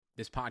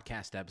This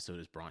podcast episode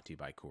is brought to you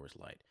by Coors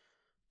Light.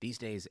 These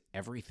days,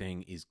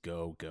 everything is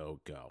go, go,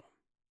 go.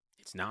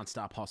 It's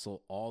nonstop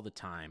hustle all the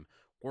time.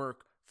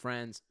 Work,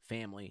 friends,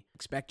 family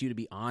expect you to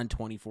be on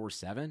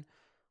 24/7.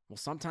 Well,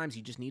 sometimes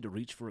you just need to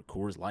reach for a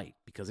Coors Light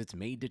because it's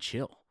made to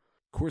chill.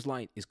 Coors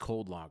Light is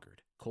cold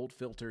lagered, cold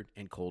filtered,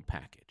 and cold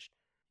packaged.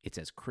 It's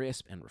as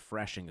crisp and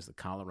refreshing as the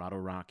Colorado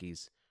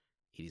Rockies.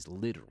 It is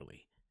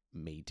literally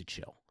made to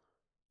chill.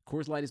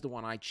 Coors Light is the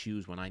one I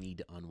choose when I need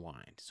to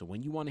unwind. So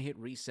when you want to hit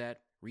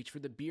reset, reach for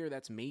the beer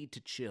that's made to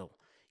chill.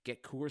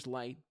 Get Coors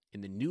Light in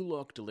the new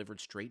look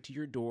delivered straight to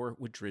your door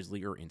with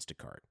Drizzly or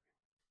Instacart.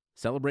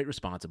 Celebrate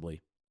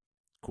responsibly.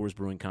 Coors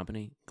Brewing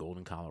Company,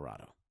 Golden,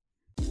 Colorado.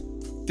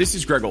 This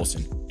is Greg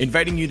Olson,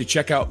 inviting you to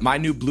check out my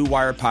new Blue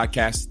Wire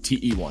podcast,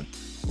 TE1,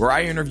 where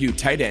I interview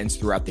tight ends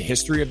throughout the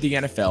history of the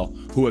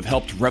NFL who have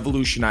helped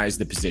revolutionize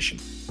the position.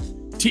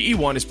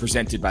 TE1 is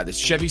presented by the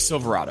Chevy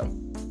Silverado.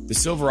 The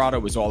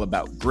Silverado is all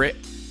about grit.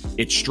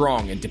 It's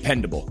strong and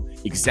dependable,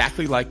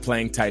 exactly like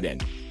playing tight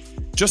end.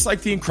 Just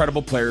like the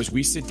incredible players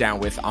we sit down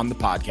with on the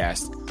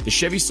podcast, the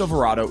Chevy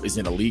Silverado is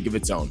in a league of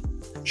its own.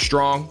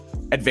 Strong,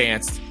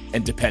 advanced,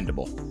 and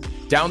dependable.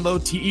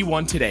 Download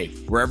TE1 today,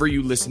 wherever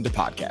you listen to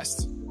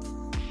podcasts.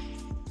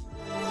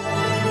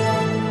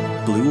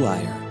 Blue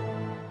Wire.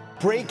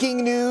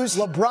 Breaking news,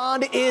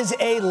 LeBron is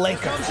a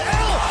Laker. Here comes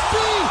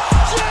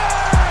LBJ!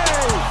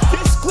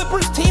 This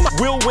Clippers team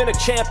will win a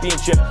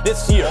championship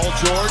this year. Paul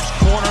George,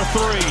 corner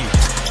three.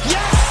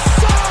 Yes,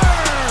 sir!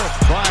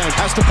 Bryant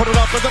has to put it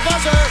up with the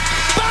buzzer.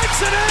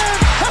 Banks it in!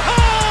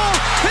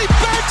 He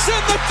banks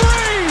in the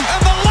three!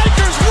 And the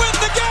Lakers win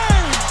the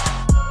game!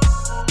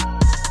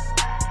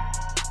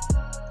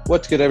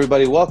 What's good,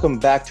 everybody? Welcome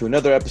back to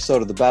another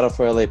episode of the Battle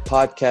for LA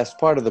podcast,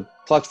 part of the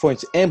Clutch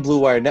Points and Blue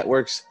Wire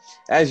networks.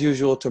 As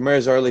usual, Tamir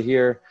Zarla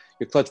here,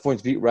 your Clutch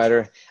Points beat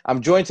writer.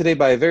 I'm joined today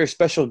by a very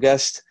special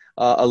guest,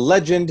 a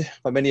legend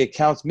by many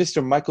accounts,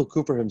 Mr. Michael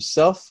Cooper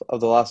himself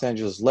of the Los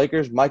Angeles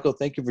Lakers. Michael,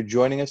 thank you for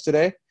joining us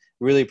today.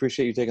 Really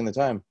appreciate you taking the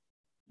time.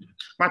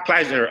 My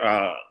pleasure,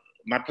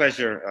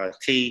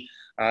 T.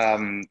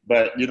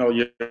 But you know,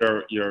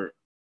 your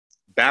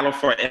battle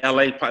for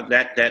LA,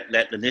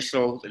 that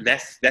initial,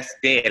 that's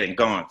dead and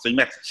gone. So you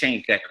have to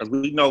change that because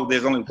we know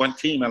there's only one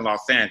team in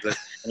Los Angeles,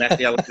 and that's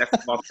the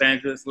Los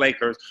Angeles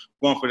Lakers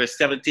going for the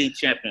 17th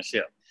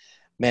championship.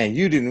 Man,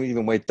 you didn't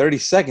even wait 30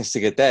 seconds to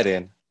get that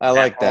in. I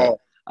like that.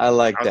 I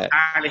was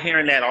tired of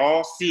hearing that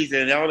all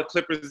season. All the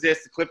Clippers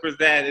this, the Clippers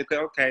that.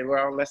 Okay,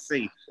 well, let's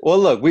see. Well,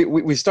 look,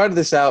 we started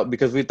this out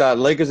because we thought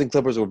Lakers and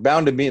Clippers were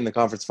bound to meet in the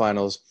conference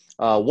finals.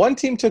 One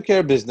team took care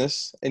of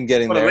business in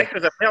getting there. The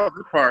Lakers have held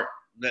the part.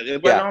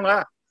 It went on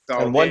us. So,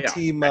 and one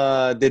team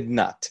did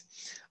not.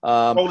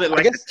 Hold it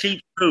like a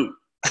cheap food.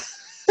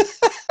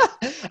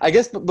 I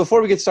guess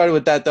before we get started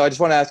with that, though, I just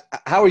want to ask,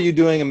 how are you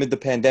doing amid the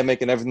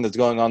pandemic and everything that's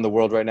going on in the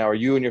world right now? Are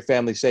you and your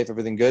family safe?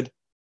 Everything good?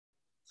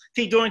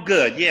 T, doing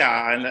good,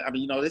 yeah. And I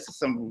mean, you know, this is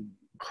some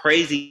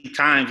crazy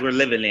times we're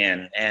living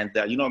in. And,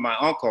 you know, my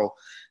uncle,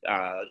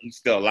 he's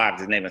still alive,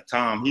 his name is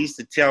Tom. He used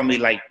to tell me,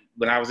 like,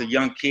 when I was a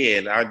young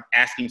kid, I'd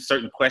ask him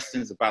certain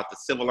questions about the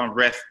civil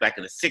unrest back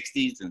in the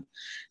 60s and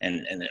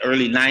the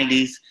early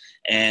 90s.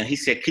 And he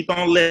said, keep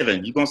on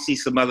living. You're going to see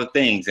some other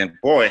things. And,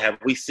 boy, have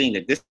we seen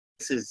it. This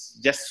is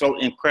just so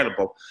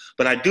incredible.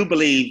 But I do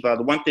believe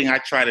the one thing I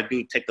try to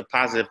do, take the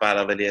positive out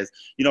of it is,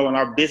 you know, in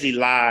our busy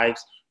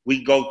lives,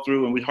 we go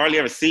through and we hardly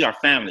ever see our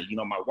family. You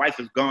know, my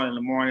wife is gone in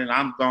the morning,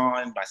 I'm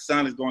gone, my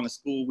son is going to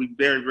school. We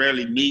very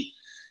rarely meet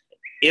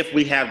if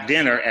we have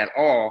dinner at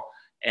all.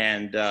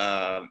 And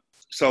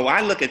so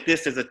I look at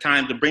this as a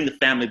time to bring the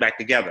family back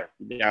together.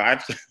 You know,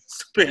 I've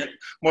spent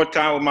more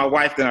time with my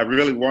wife than I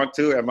really want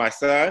to and my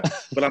son,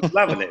 but I'm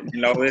loving it.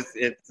 You know,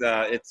 it's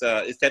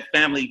that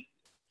family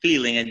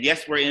feeling. And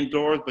yes, we're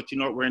indoors, but you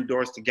know, we're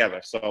indoors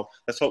together. So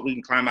let's hope we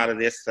can climb out of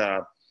this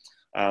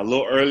a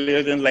little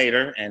earlier than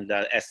later and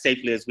as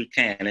safely as we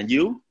can. And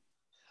you?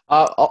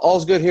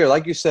 All's good here.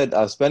 Like you said,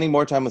 spending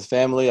more time with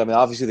family. I mean,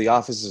 obviously the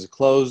office is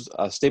closed.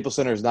 Staples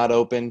Center is not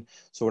open,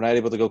 so we're not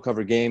able to go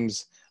cover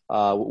games,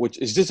 which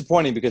is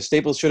disappointing because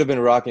Staples should have been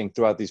rocking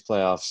throughout these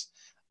playoffs.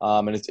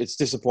 And it's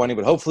disappointing,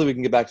 but hopefully we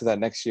can get back to that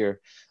next year.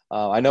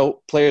 I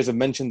know players have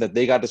mentioned that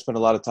they got to spend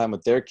a lot of time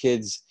with their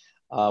kids.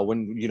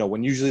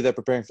 When usually they're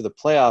preparing for the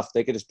playoff,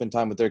 they get to spend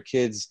time with their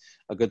kids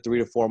a good 3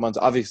 to 4 months.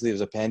 Obviously,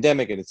 there's a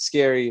pandemic and it's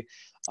scary,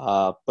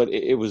 but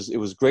it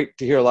was great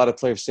to hear a lot of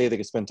players say they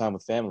could spend time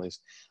with families.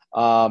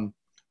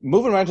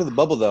 Moving around to the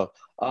bubble, though,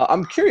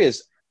 I'm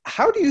curious,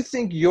 how do you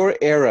think your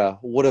era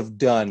would have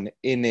done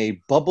in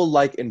a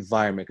bubble-like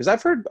environment? Because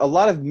I've heard a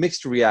lot of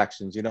mixed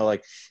reactions. You know,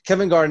 like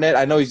Kevin Garnett,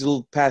 I know he's a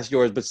little past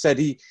yours, but said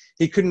he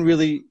couldn't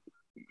really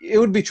 – it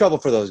would be trouble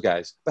for those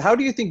guys. But how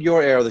do you think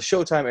your era, the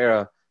Showtime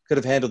era, could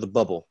have handled the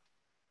bubble?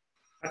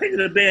 I think it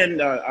would have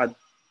been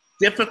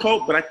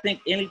difficult, but I think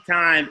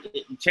anytime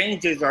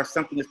changes are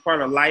something that's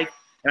part of life,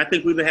 and I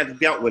think we would have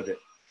dealt with it.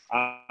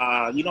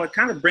 You know, it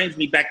kind of brings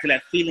me back to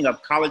that feeling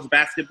of college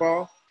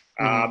basketball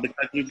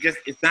because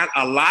it's not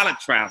a lot of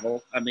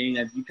travel. I mean,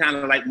 you kind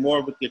of like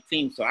more with your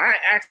team. So I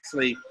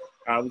actually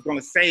was going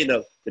to say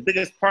the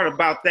biggest part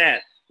about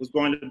that was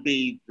going to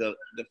be the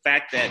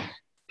fact that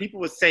people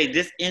would say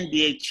this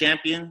NBA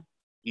champion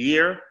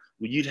year,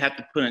 you'd have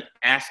to put an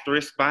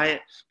asterisk by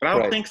it. But I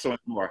don't think so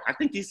anymore. I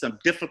think these are some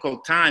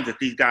difficult times that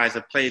these guys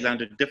have played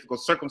under difficult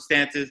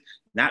circumstances,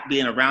 not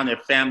being around their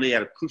family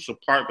at a crucial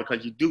part,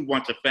 because you do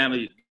want your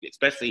family,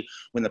 especially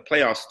when the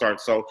playoffs start.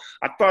 So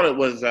I thought it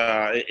was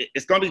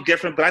it's going to be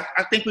different, but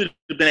I think we've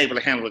been able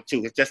to handle it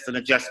too. It's just an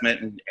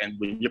adjustment. And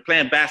when you're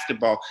playing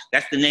basketball,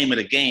 that's the name of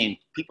the game.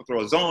 People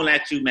throw a zone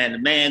at you, man to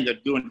man. They're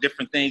doing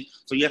different things.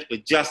 So you have to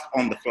adjust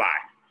on the fly.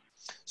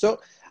 So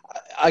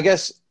I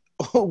guess –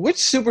 which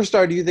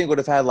superstar do you think would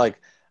have had,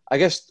 like, I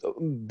guess,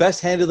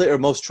 best handled it or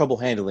most trouble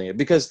handling it?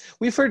 Because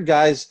we've heard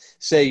guys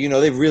say, you know,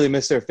 they've really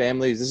missed their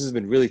families. This has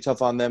been really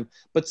tough on them.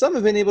 But some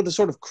have been able to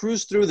sort of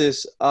cruise through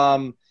this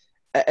and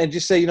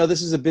just say, you know,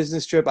 this is a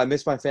business trip. I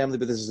miss my family,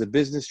 but this is a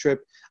business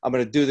trip. I'm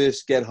going to do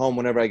this, get home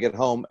whenever I get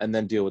home, and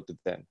then deal with it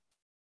then.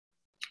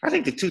 I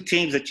think the two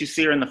teams that you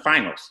see are in the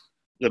finals,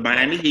 the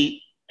Miami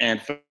Heat,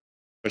 and for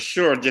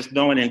sure, just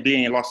knowing and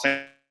being in Los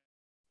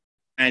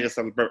Angeles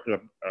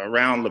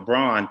around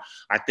LeBron,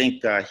 I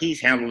think he's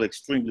handled it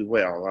extremely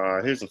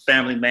well. He's a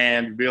family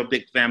man, real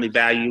big family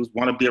values,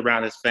 want to be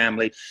around his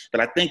family.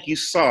 But I think you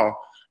saw,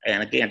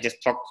 and again,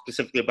 just talk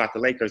specifically about the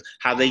Lakers,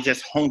 how they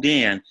just honed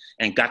in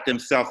and got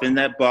themselves in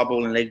that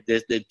bubble, and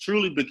they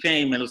truly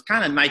became, and it was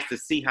kind of nice to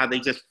see how they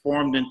just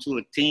formed into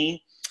a team.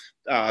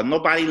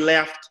 Nobody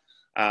left.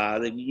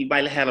 You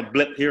might have had a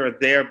blip here or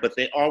there, but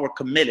they all were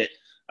committed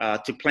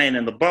to playing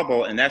in the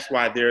bubble, and that's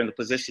why they're in the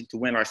position to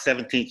win our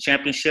 17th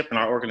championship in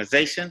our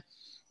organization,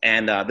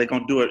 and they're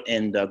going to do it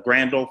in the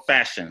grand old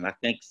fashion. I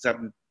think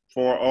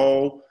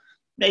 7-4-0,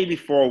 maybe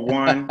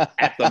 4-1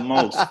 at the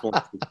most.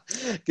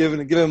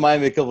 Giving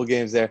Miami a couple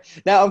games there.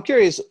 Now, I'm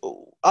curious,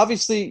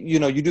 obviously, you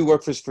know, you do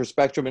work for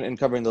Spectrum and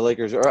covering the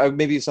Lakers, or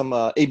maybe some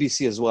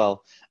ABC as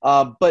well,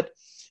 but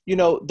you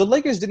know, the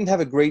Lakers didn't have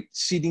a great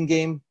seeding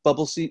game,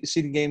 bubble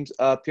seeding games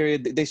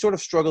period. They sort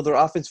of struggled. Their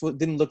offense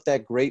didn't look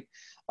that great.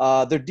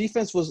 Their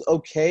defense was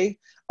okay,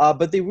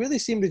 but they really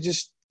seemed to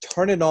just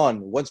turn it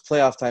on once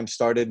playoff time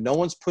started. No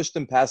one's pushed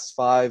them past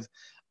 5,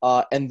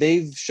 and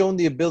they've shown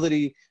the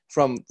ability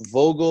from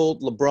Vogel,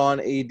 LeBron,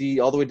 AD,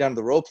 all the way down to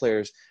the role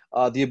players,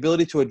 the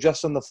ability to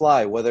adjust on the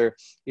fly, whether,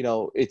 you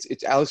know,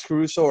 it's Alex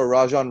Caruso or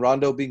Rajon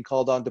Rondo being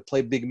called on to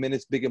play big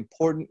minutes, big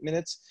important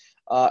minutes.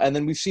 And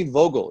then we've seen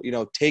Vogel, you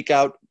know, take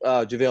out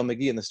JaVale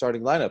McGee in the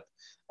starting lineup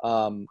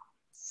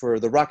for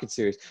the Rockets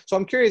series. So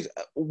I'm curious,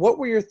 what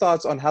were your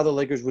thoughts on how the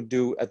Lakers would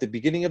do at the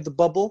beginning of the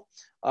bubble,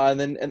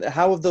 and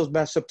how have those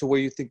matched up to where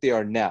you think they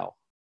are now?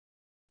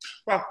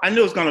 Well, I knew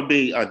it was going to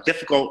be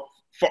difficult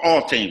for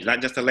all teams,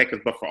 not just the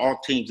Lakers, but for all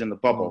teams in the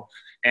bubble.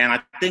 And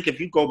I think if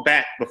you go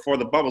back before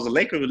the bubbles, the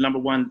Lakers were number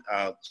 1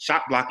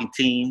 shot blocking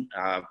team.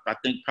 I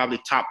think probably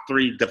top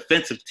 3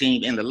 defensive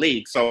team in the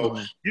league. So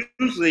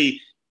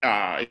usually,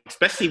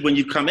 especially when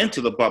you come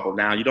into the bubble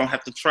now, you don't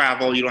have to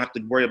travel. You don't have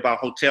to worry about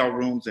hotel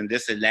rooms and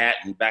this and that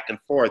and back and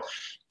forth.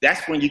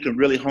 That's when you can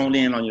really hone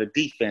in on your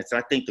defense. And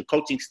I think the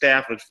coaching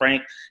staff with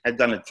Frank has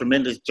done a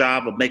tremendous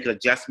job of making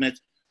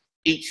adjustments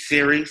each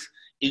series.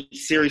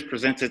 Each series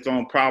presents its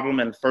own problem,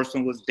 and the first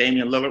one was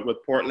Damian Lillard with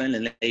Portland,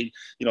 and they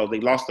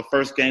lost the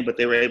first game, but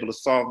they were able to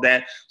solve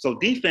that. So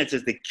defense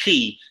is the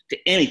key to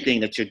anything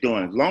that you're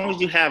doing. As long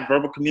as you have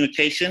verbal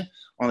communication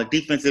on the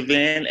defensive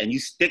end and you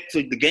stick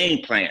to the game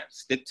plan,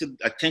 stick to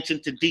attention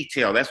to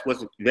detail, that's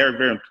what's very,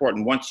 very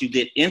important once you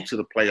get into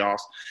the playoffs.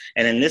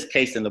 And in this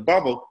case, in the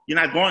bubble, you're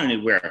not going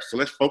anywhere. So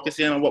let's focus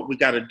in on what we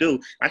got to do.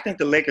 I think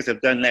the Lakers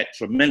have done that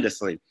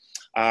tremendously.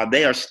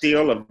 They are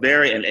still a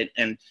very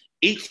and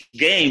each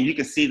game, you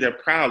can see their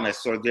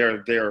proudness or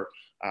their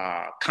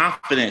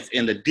confidence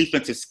in the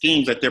defensive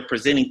schemes that they're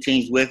presenting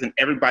teams with, and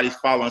everybody's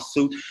following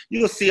suit.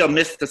 You'll see a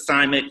missed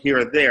assignment here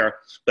or there,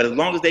 but as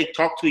long as they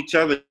talk to each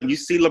other, and you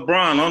see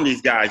LeBron on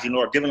these guys,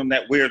 or giving them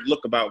that weird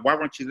look about why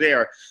weren't you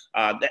there?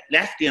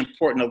 That's the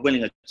importance of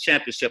winning a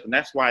championship, and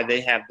that's why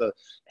they have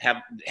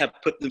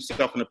put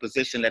themselves in the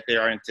position that they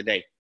are in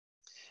today.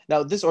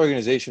 Now, this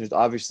organization is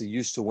obviously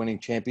used to winning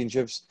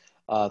championships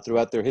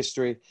throughout their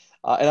history.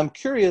 And I'm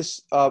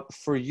curious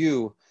for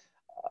you,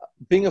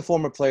 being a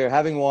former player,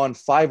 having won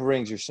 5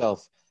 rings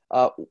yourself,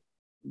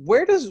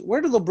 where do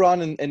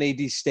LeBron and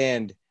AD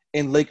stand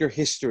in Laker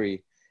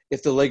history when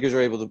the Lakers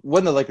are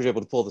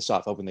able to pull this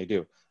off, hoping they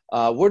do?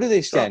 Where do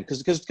they stand?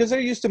 Because they're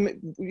used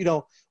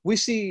to, we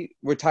see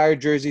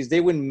retired jerseys,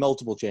 they win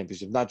multiple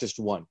championships, not just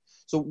one.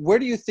 So where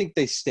do you think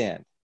they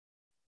stand?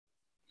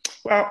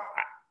 Well,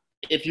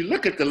 if you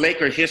look at the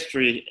Laker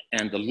history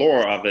and the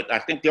lore of it, I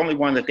think the only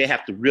one that they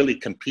have to really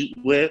compete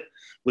with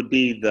would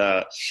be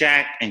the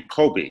Shaq and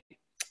Kobe,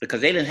 because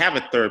they didn't have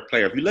a third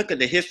player. If you look at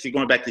the history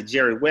going back to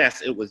Jerry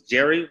West, it was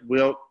Jerry,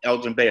 Wilt,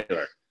 Elgin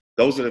Baylor.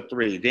 Those are the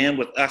 3. Then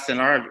with us in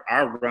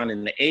our run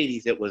in the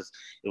 80s, it was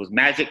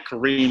Magic,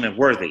 Kareem, and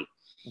Worthy.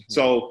 Mm-hmm.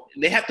 So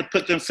they have to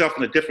put themselves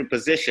in a different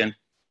position.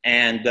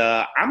 And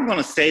I'm going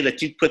to say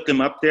that you put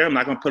them up there. I'm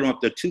not going to put them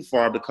up there too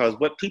far, because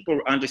what people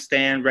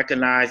understand,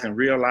 recognize, and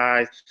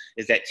realize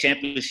is that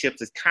championships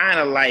is kind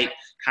of like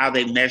how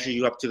they measure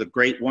you up to the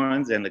great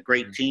ones and the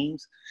great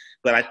teams.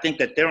 but I think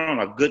that they're on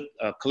a good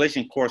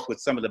collision course with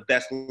some of the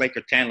best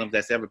Laker tandems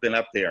that's ever been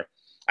up there.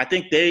 I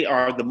think they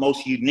are the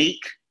most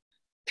unique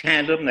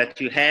tandem that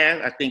you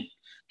have. I think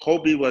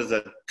Kobe was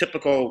a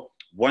typical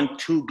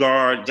 1-2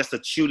 guard, just a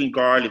shooting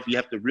guard if you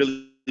have to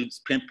really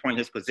pinpoint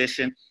his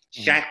position.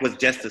 Shaq was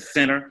just a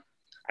center.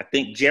 I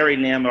think Jerry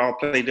and them all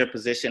played their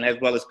position, as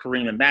well as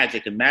Kareem and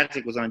Magic. And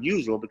Magic was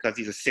unusual because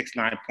he's a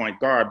 6'9" point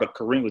guard, but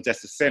Kareem was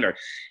just a center.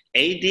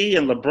 AD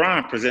and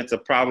LeBron presents a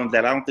problem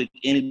that I don't think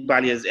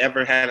anybody has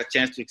ever had a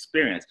chance to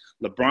experience.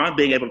 LeBron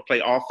being able to play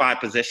all 5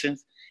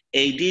 positions,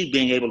 AD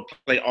being able to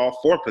play all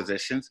 4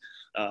 positions,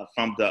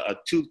 from the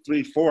 2,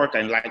 3, 4,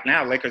 and like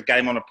now Lakers got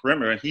him on the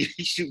perimeter and he's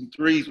shooting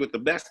threes with the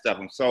best of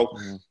them. So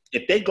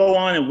if they go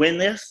on and win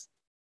this,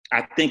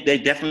 I think they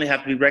definitely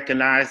have to be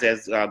recognized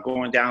as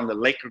going down the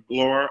Laker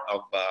lore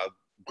of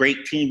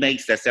great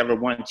teammates that's ever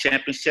won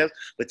championships.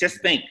 But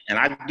just think, and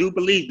I do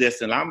believe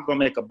this, and I'm going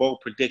to make a bold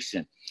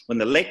prediction. When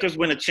the Lakers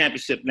win a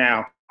championship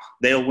now,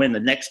 they'll win the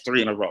next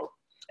 3 in a row.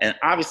 And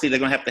obviously, they're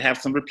going to have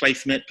some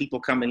replacement people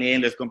coming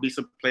in. There's going to be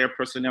some player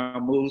personnel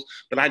moves.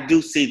 But I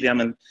do see them.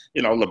 And,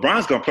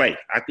 LeBron's going to play.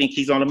 I think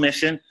he's on a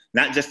mission,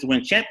 not just to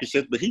win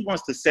championships, but he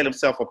wants to set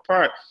himself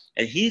apart.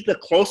 And he's the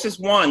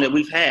closest one that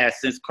we've had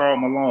since Karl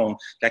Malone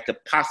that could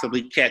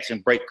possibly catch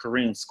and break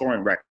Kareem's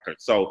scoring record.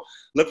 So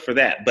look for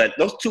that. But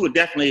those two are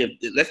definitely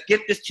 – let's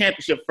get this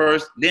championship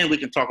first. Then we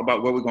can talk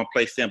about where we're going to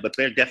place them. But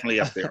they're definitely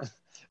up there.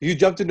 You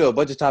jumped into a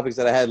bunch of topics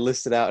that I had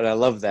listed out, and I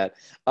love that.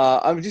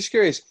 I'm just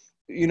curious –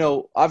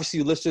 obviously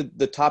you listed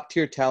the top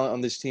tier talent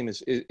on this team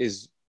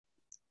is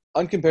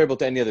uncomparable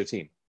to any other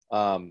team.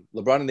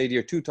 LeBron and AD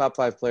are 2 top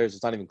 5 players.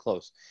 It's not even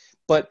close.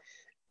 But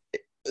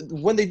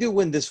when they do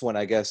win this one,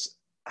 I guess,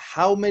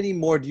 how many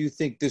more do you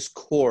think this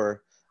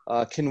core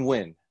can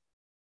win?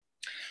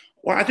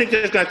 Well, I think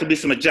there's got to be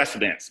some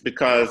adjustments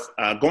because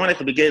going at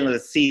the beginning of the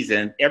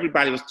season,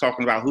 everybody was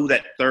talking about who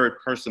that third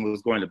person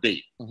was going to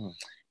be. Mm-hmm.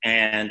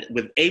 And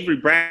with Avery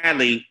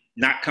Bradley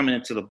not coming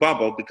into the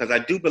bubble, because I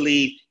do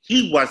believe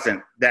he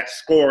wasn't that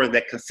scorer,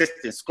 that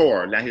consistent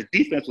scorer. Now, his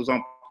defense was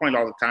on point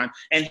all the time,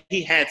 and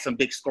he had some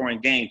big scoring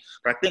games.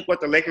 But I think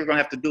what the Lakers are going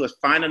to have to do is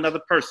find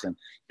another person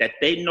that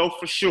they know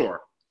for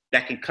sure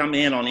that can come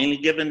in on any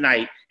given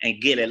night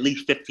and get at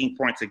least 15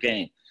 points a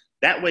game.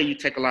 That way you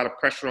take a lot of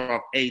pressure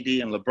off AD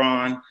and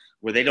LeBron,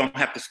 where they don't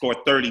have to score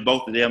 30,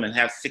 both of them, and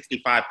have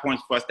 65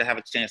 points for us to have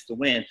a chance to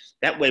win.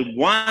 That way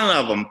one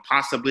of them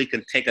possibly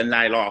can take a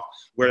night off,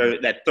 where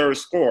that third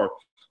scorer.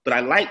 But I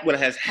like what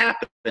has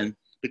happened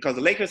because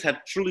the Lakers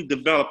have truly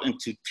developed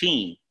into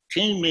team.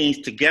 Team means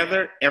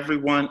together,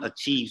 everyone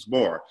achieves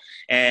more.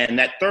 And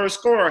that third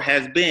scorer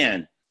has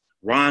been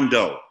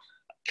Rondo,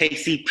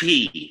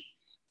 KCP,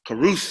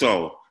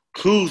 Caruso,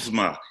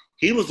 Kuzma.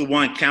 He was the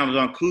one counted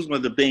on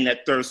Kuzma to being that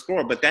third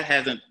scorer, but that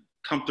hasn't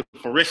come to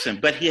fruition.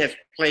 But he has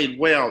played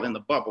well in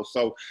the bubble.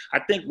 So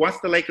I think once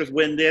the Lakers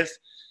win this,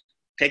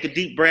 take a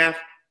deep breath,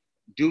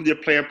 do their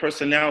player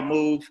personnel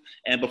move.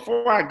 And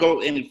before I go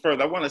any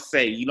further, I want to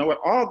say, you know what?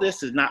 All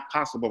this is not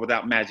possible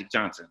without Magic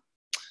Johnson.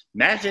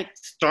 Magic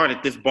started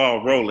this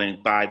ball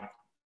rolling by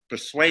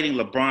persuading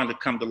LeBron to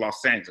come to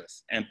Los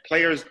Angeles, and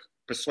players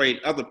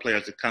persuade other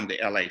players to come to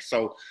LA.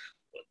 So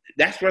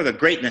that's where the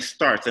greatness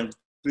starts. And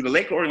through the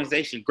Laker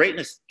organization,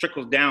 greatness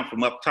trickles down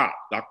from up top.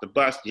 Dr.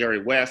 Buss,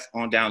 Jerry West,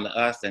 on down to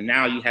us. And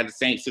now you have the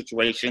same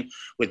situation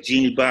with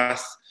Jeannie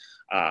Buss,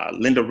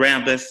 Linda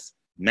Rambis,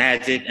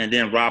 Magic, and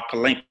then Rob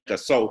Pelinka.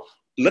 So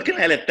looking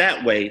at it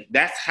that way,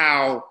 that's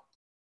how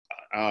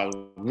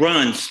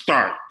runs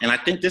start. And I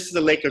think this is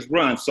the Lakers'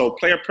 run. So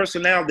player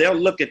personnel, they'll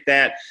look at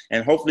that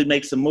and hopefully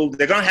make some moves.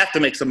 They're going to have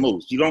to make some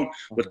moves.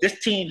 With this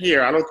team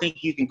here, I don't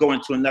think you can go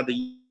into another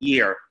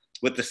year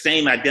with the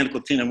same identical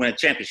team and win a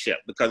championship.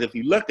 Because if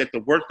you look at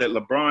the work that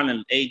LeBron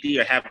and AD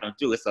are having to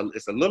do, it's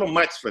a little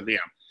much for them.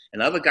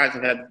 And other guys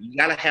you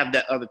got to have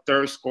that other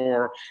third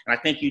scorer. And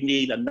I think you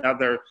need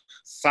another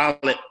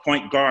solid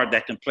point guard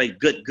that can play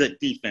good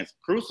defense.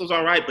 Caruso's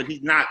all right, but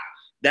he's not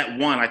that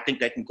one, I think,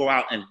 that can go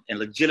out and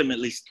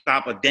legitimately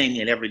stop a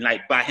Damian every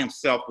night by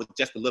himself with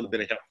just a little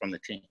bit of help from the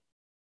team.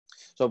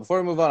 So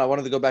before we move on, I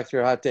wanted to go back to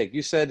your hot take.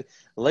 You said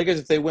the Lakers,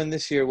 if they win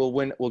this year,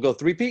 will go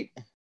three-peat?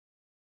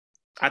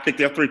 I think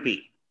they'll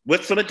three-peat.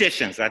 With some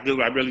additions, I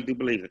really do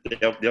believe it.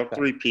 They'll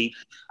three-peat.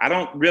 I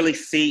don't really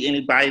see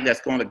anybody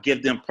that's going to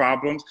give them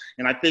problems.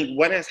 And I think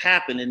what has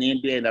happened in the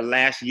NBA in the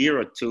last year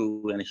or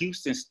two, and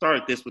Houston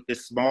started this with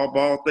this small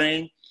ball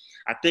thing,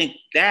 I think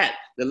that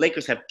the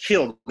Lakers have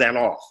killed that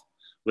off.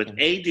 With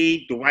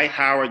AD, Dwight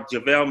Howard,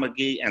 JaVale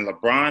McGee, and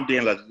LeBron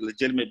being a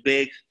legitimate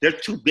big, they're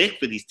too big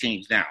for these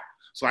teams now.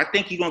 So I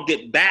think you're going to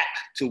get back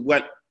to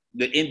what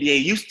the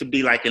NBA used to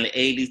be like in the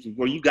 80s,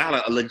 where you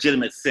got a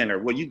legitimate center,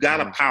 where you got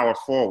a power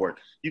forward.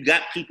 You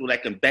got people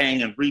that can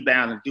bang and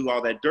rebound and do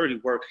all that dirty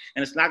work.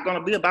 And it's not going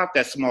to be about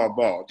that small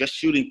ball, just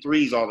shooting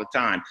threes all the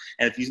time.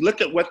 And if you look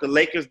at what the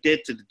Lakers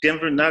did to the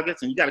Denver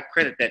Nuggets, and you got to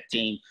credit that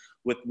team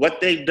with what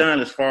they've done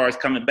as far as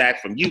coming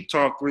back from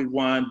Utah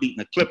 3-1, beating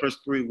the Clippers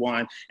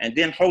 3-1, and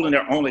then holding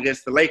their own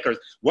against the Lakers.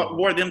 What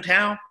wore them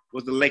down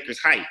was the Lakers'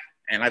 height.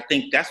 And I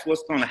think that's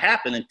what's going to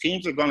happen. And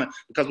teams are going to,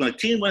 because when a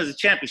team wins a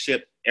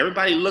championship,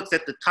 everybody looks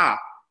at the top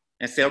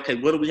and say, okay,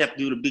 what do we have to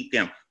do to beat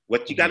them?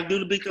 What you got to do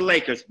to beat the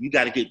Lakers, you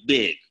got to get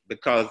big,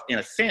 because in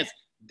a sense,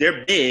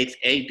 they're bigs.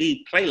 AD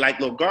play like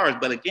little guards.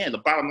 But again, the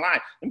bottom line,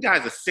 them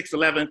guys are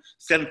 6'11",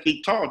 7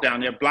 feet tall down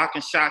there,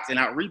 blocking shots and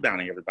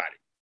out-rebounding everybody.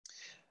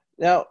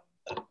 Now,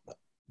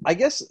 I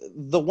guess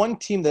the one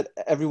team that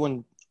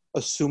everyone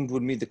assumed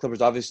would meet the Clippers,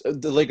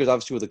 the Lakers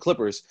obviously were the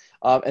Clippers,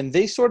 and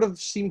they sort of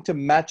seemed to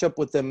match up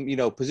with them,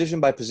 position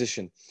by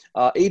position.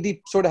 AD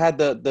sort of had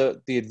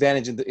the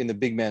advantage in the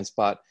big man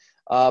spot.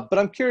 But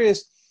I'm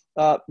curious,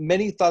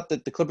 many thought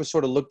that the Clippers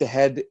sort of looked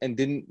ahead and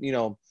didn't,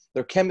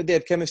 they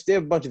had chemistry, they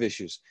have a bunch of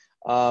issues.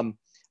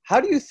 How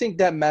do you think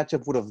that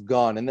matchup would have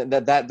gone? And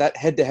that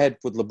head-to-head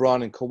with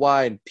LeBron and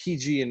Kawhi and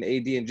PG and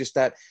AD and just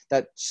that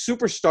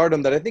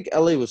superstardom that I think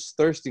LA was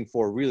thirsting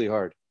for really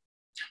hard.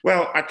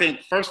 Well, I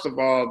think, first of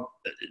all,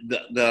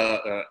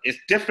 it's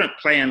different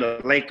playing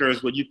the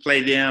Lakers when you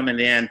play them and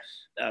then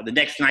the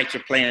next night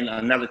you're playing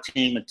another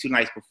team and 2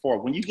 nights before.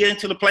 When you get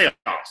into the playoffs,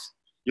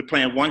 you're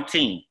playing one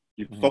team.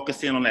 You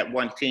focus in on that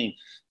one team.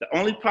 The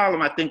only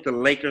problem I think the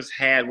Lakers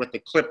had with the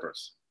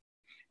Clippers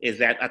is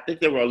that I think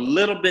they were a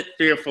little bit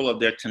fearful of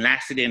their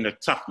tenacity and their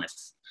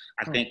toughness.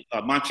 I think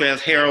Montrezl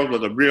Harrell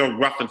was a real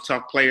rough and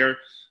tough player.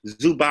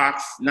 Zubac,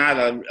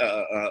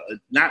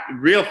 not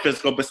real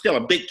physical, but still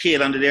a big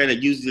kid under there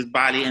that uses his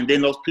body. And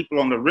then those people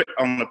on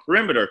the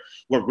perimeter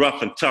were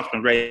rough and tough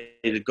and ready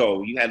to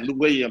go. You had Lou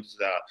Williams,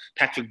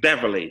 Patrick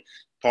Beverley,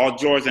 Paul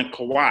George, and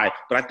Kawhi.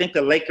 But I think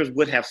the Lakers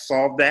would have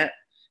solved that.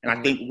 And I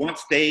think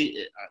once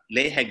they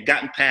had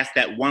gotten past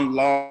that one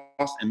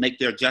loss and make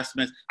their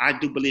adjustments, I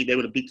do believe they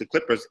would have beat the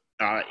Clippers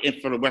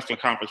in for the Western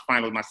Conference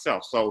Finals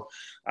myself. So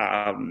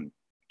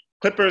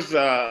Clippers,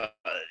 and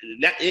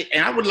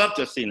I would love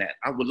to have seen that.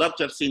 I would love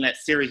to have seen that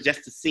series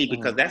just to see,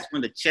 because that's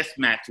when the chess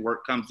match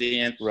work comes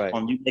in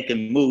on you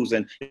making moves.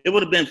 And it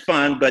would have been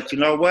fun, but you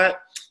know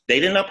what? They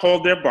didn't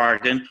uphold their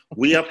bargain.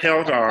 We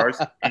upheld ours,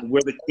 and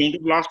we're the king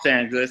of Los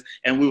Angeles,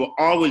 and we will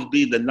always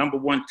be the number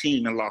 1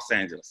 team in Los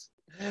Angeles.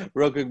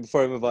 Real quick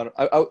before I move on,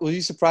 were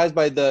you surprised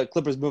by the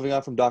Clippers moving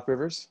on from Doc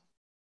Rivers?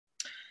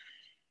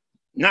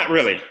 Not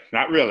really.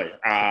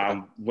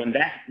 When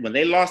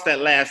they lost that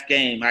last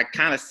game, I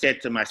kind of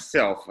said to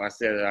myself, I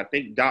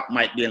think Doc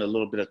might be in a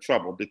little bit of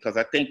trouble, because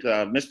I think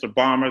Mr.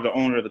 Ballmer, the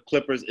owner of the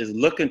Clippers, is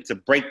looking to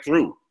break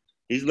through.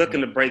 He's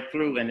looking to break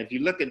through, and if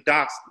you look at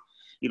Doc's,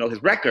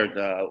 his record,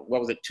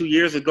 2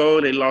 years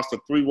ago, they lost a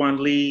 3-1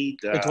 lead.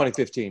 In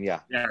 2015, yeah.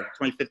 Yeah,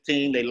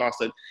 2015, they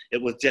lost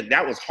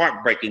that was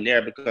heartbreaking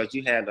there, because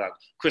you had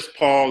Chris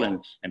Paul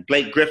and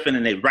Blake Griffin,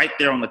 and they right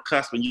there on the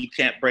cusp when you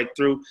can't break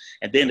through.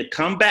 And then to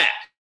come back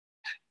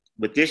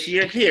with this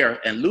year here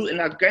and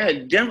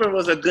Denver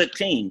was a good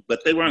team, but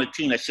they weren't a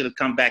team that should have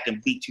come back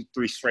and beat you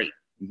 3 straight.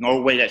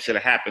 No way that should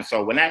have happened.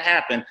 So when that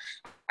happened,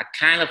 I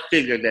kind of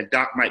figured that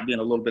Doc might be in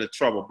a little bit of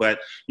trouble. But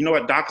you know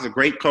what? Doc is a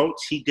great coach.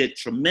 He did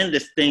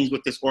tremendous things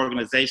with this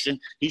organization.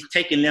 He's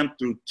taken them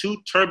through 2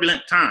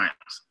 turbulent times.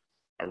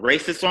 A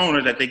racist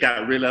owner that they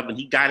got rid of, and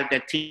he guided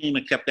that team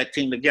and kept that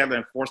team together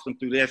and forced them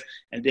through this.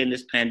 And then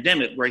this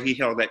pandemic where he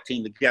held that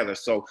team together.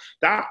 So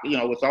Doc,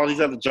 with all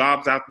these other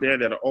jobs out there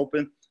that are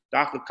open,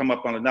 Doc would come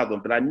up on another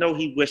one. But I know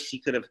he wished he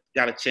could have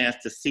got a chance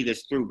to see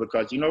this through,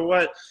 because you know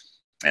what?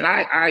 And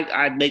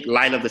I make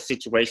light of the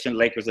situation,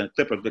 Lakers and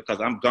Clippers, because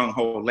I'm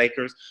gung-ho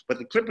Lakers. But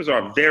the Clippers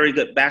are a very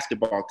good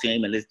basketball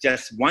team, and it's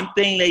just one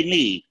thing they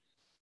need.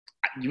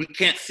 You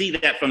can't see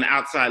that from the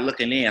outside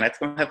looking in. That's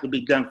going to have to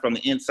be done from the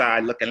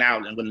inside looking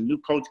out. And when the new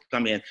coach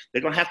come in,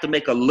 they're going to have to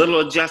make a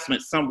little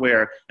adjustment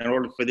somewhere in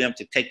order for them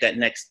to take that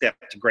next step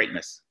to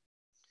greatness.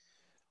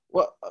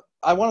 Well,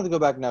 I wanted to go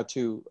back now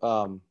to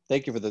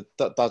thank you for the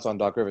thoughts on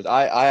Doc Rivers.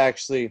 I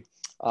actually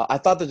I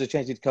thought there's a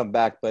chance he'd come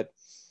back, but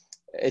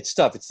it's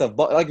tough.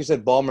 Like you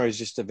said, Ballmer is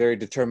just a very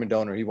determined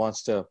owner. He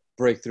wants to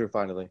break through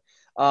finally.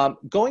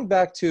 Going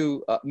back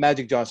to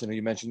Magic Johnson, who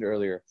you mentioned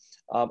earlier,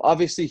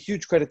 obviously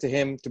huge credit to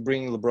him to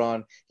bring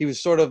LeBron. He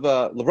was sort of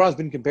LeBron's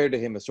been compared to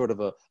him as sort of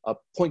a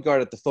point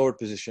guard at the forward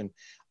position.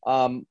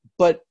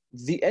 But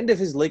the end of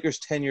his Lakers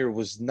tenure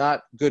was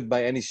not good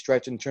by any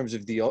stretch in terms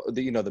of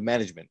the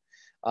management.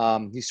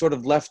 He sort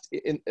of left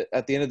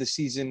at the end of the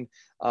season.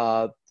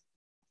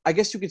 I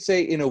guess you could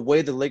say, in a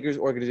way, the Lakers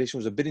organization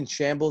was a bit in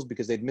shambles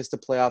because they'd missed the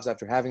playoffs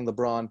after having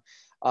LeBron.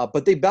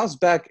 But they bounced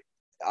back.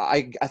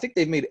 I think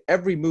they've made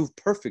every move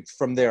perfect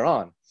from there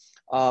on.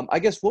 I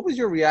guess, what was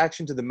your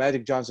reaction to the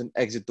Magic Johnson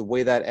exit, the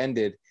way that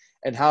ended,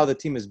 and how the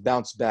team has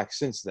bounced back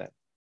since then?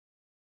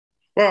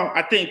 Well,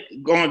 I think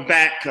going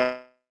back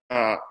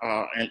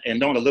and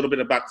knowing a little bit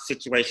about the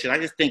situation, I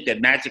just think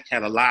that Magic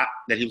had a lot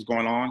that he was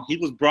going on. He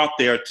was brought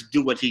there to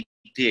do what he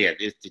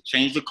did, is to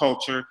change the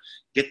culture,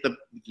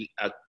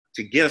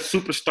 to get a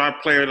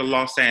superstar player to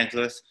Los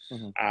Angeles.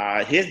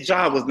 Mm-hmm. His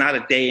job was not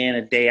a day in,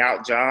 a day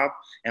out job.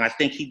 And I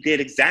think he did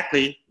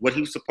exactly what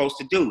he was supposed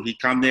to do. He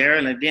come there,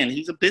 and again,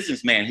 he's a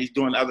businessman. He's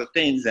doing other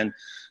things. And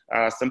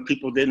some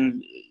people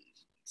didn't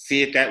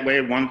see it that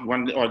way,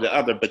 one or the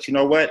other. But you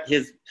know what?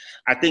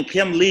 I think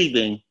him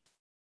leaving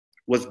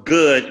was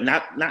good,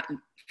 not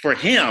for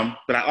him,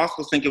 but I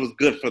also think it was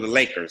good for the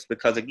Lakers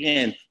because,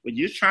 again, when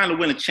you're trying to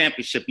win a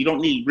championship, you don't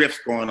need rifts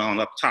going on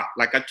up top.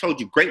 Like I told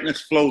you,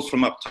 greatness flows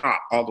from up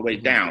top all the way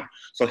down.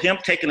 So him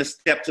taking a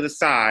step to the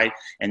side,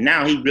 and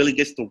now he really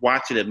gets to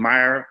watch and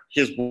admire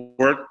his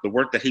work, the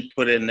work that he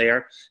put in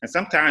there. And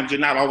sometimes you're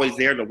not always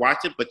there to watch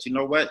it, but you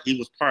know what? He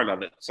was part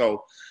of it.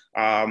 So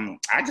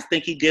I just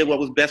think he did what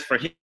was best for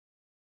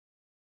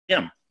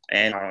him.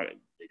 And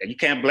you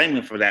can't blame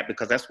him for that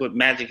because that's what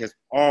Magic has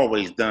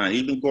always done.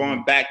 Even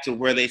going back to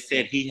where they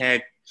said he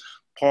had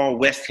Paul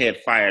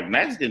Westhead fired.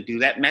 Magic didn't do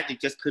that. Magic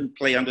just couldn't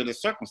play under the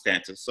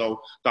circumstances. So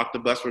Dr.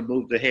 Buss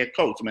removed the head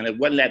coach. I mean, it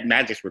wasn't at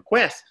Magic's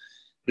request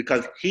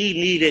because he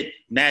needed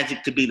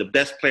Magic to be the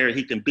best player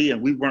he can be,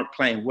 and we weren't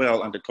playing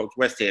well under Coach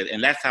Westhead.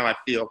 And that's how I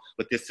feel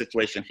with this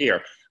situation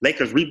here.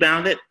 Lakers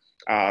rebounded.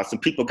 Some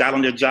people got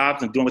on their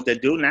jobs and doing what they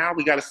do. Now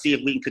we got to see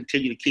if we can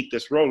continue to keep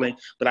this rolling.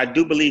 But I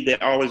do believe they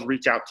always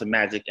reach out to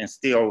Magic and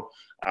still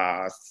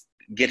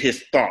get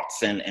his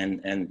thoughts and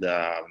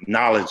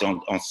knowledge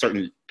on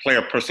certain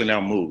player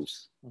personnel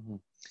moves. Mm-hmm.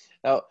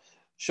 Now,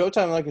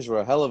 Showtime Lakers were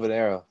a hell of an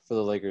era for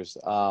the Lakers.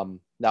 Now,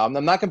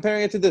 I'm not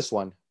comparing it to this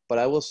one, but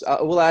I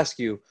will ask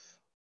you,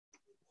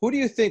 who do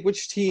you think,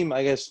 which team,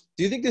 I guess,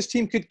 do you think this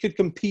team could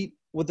compete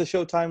with the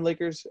Showtime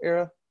Lakers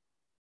era?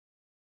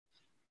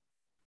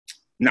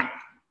 No,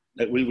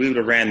 we would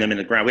have ran them in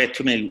the ground. We had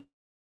too many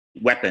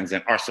weapons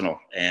and arsenal.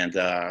 And,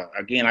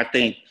 again, I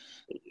think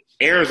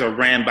eras are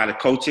ran by the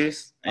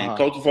coaches. And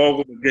Coach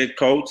Vogel was a good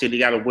coach, and he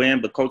got to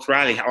win. But Coach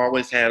Riley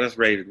always had us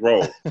ready to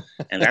roll.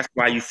 And that's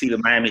why you see the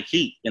Miami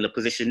Heat in the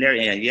position they're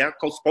in. Yeah,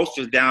 Coach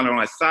Spoelstra's down there on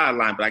the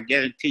sideline, but I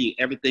guarantee you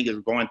everything is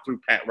going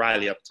through Pat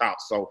Riley up top.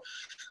 So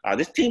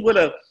this team would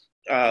have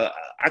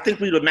I think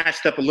we would have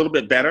matched up a little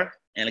bit better.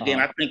 And again,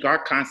 I think our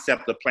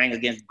concept of playing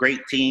against great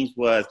teams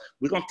was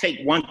we're going to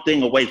take one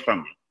thing away from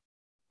you.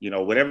 You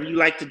know, whatever you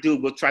like to do,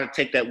 we'll try to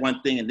take that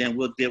one thing and then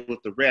we'll deal with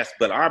the rest.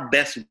 But our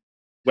best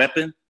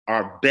weapon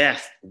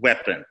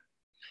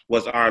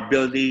was our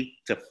ability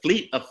to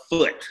fleet of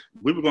foot.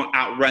 We were going to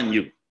outrun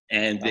you.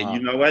 And then,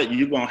 you know what?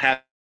 You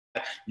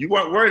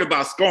weren't worried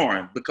about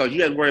scoring because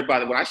you had to worry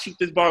about it. When I shoot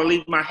this ball and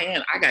leave my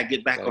hand, I got to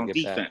get back on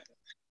defense.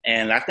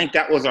 And I think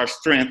that was our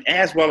strength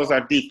as well as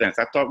our defense.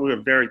 I thought we were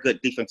a very good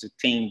defensive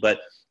team, but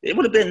it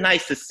would have been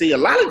nice to see a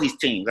lot of these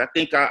teams. I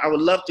think I would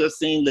love to have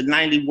seen the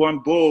 91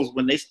 Bulls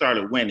when they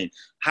started winning,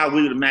 how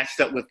we would have matched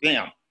up with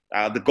them.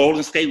 The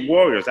Golden State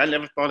Warriors, I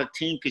never thought a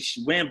team could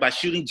win by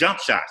shooting jump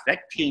shots. That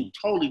team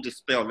totally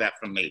dispelled that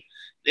from me.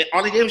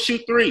 All they did was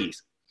shoot threes.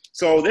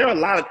 So there are a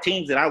lot of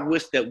teams that I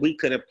wish that we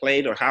could have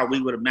played or how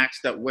we would have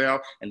matched up well,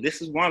 and this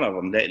is one of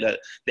them.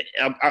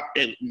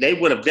 They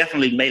would have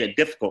definitely made it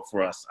difficult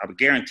for us. I would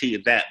guarantee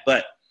you that.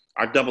 But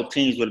our double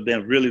teams would have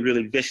been really,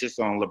 really vicious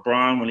on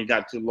LeBron when he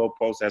got to the low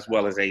post as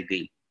well as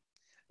AD.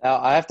 Now,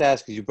 I have to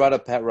ask, because you brought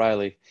up Pat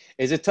Riley,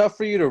 is it tough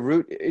for you to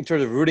root in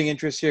terms of rooting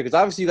interest here? Because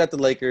obviously you got the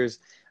Lakers,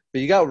 but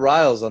you got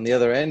Riles on the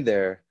other end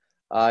there.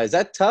 Is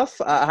that tough?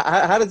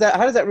 How does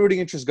that rooting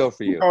interest go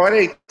for you? Oh, it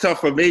ain't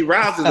tough for me.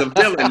 Riles is a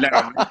villain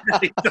now.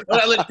 You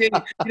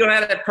don't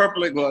have that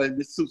purple and gold.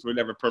 The suits were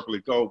never purple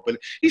and gold, but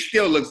he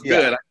still looks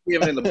good. I see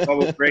him in the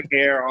bubble, gray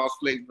hair, all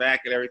slicked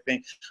back and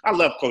everything. I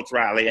love Coach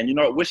Riley,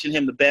 and wishing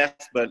him the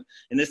best. But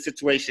in this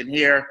situation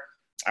here,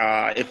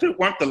 if it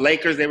weren't the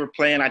Lakers they were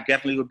playing, I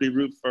definitely would be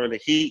rooting for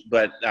the Heat.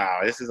 But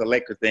this is a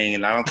Laker thing,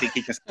 and I don't think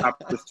he can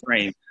stop this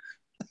train.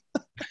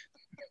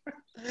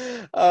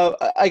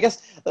 I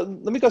guess let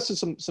me go through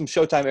some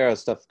Showtime era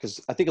stuff because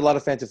I think a lot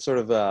of fans have sort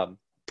of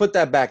put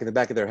that back in the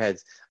back of their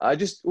heads. What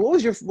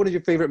was one of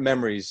your favorite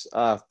memories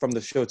from the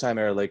Showtime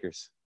era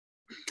Lakers?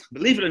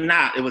 Believe it or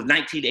not, it was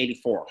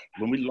 1984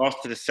 when we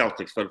lost to the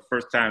Celtics for the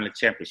first time in the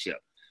championship,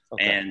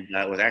 and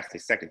it was actually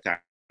the second time.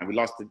 We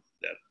lost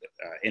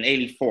in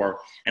 '84,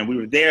 and we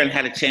were there and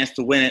had a chance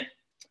to win it,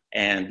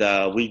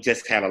 and we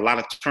just had a lot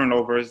of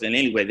turnovers. And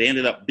anyway, they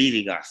ended up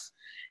beating us.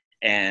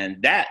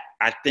 And that,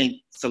 I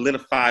think,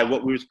 solidified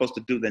what we were supposed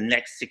to do the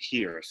next 6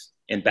 years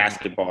in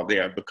basketball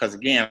there. Because,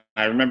 again,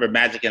 I remember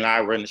Magic and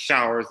I were in the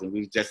showers, and we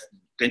were just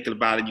thinking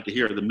about it. You could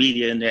hear the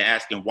media in there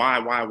asking,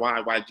 why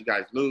did you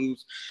guys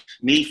lose?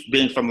 Me,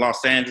 being from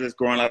Los Angeles,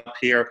 growing up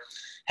here,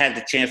 had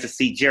the chance to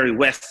see Jerry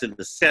West in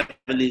the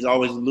 70s,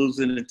 always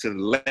losing it to the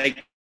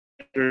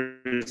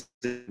Lakers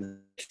in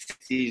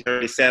the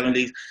early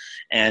 70s.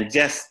 And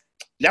just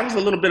that was a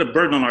little bit of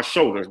burden on our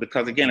shoulders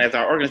because, again, as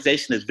our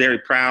organization is very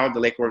proud, the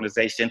Laker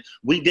organization,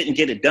 we didn't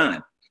get it done.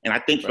 And I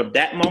think from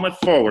that moment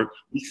forward,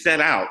 we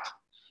set out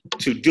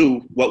to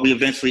do what we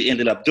eventually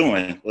ended up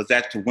doing, was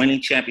that to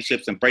winning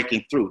championships and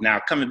breaking through. Now,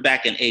 coming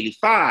back in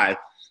 '85,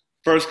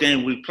 first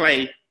game we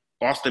played,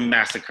 Boston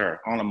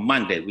Massacre on a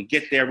Monday. We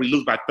get there, we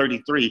lose by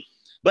 33.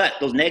 But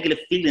those negative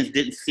feelings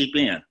didn't seep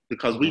in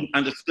because we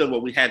understood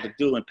what we had to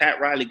do. And Pat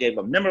Riley gave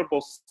a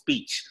memorable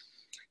speech.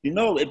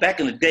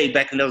 Back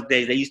in those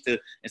days, they used to,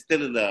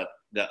 instead of the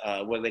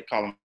what do they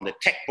call them, the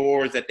tech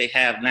boards that they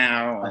have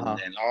now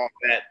and all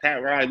that,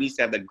 Pat Riley used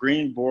to have the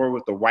green board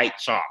with the white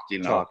chalk,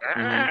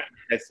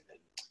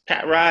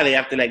 Pat Riley,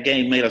 after that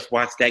game, made us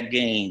watch that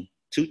game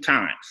 2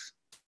 times.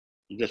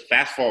 You just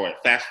fast forward,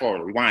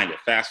 rewind it,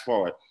 fast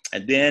forward.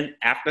 And then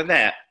after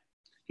that,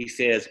 he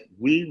says,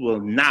 we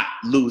will not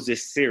lose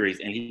this series.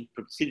 And he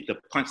proceeded to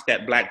punch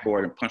that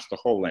blackboard and punch the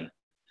hole in it.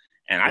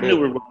 And I knew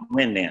we were going to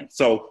win then.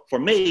 So for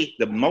me,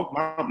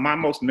 my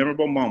most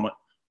memorable moment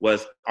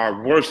was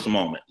our worst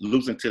moment,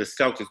 losing to the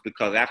Celtics,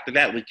 because after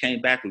that, we came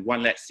back, we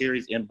won that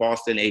series in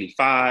Boston,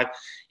 85,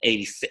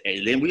 86.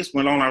 And then we just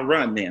went on our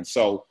run then.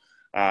 So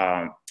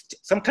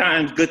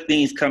sometimes good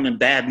things come in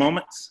bad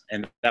moments,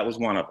 and that was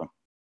one of them.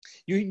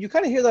 You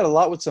kind of hear that a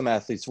lot with some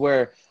athletes,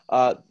 where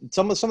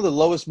some of the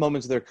lowest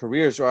moments of their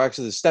careers are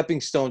actually the stepping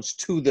stones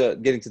to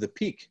getting to the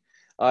peak.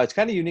 It's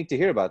kind of unique to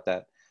hear about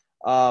that.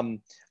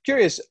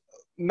 Curious,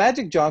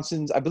 Magic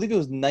Johnson's, I believe it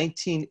was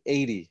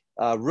 1980,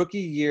 rookie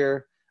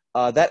year,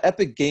 that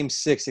epic Game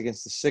 6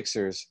 against the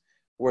Sixers,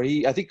 where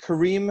I think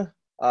Kareem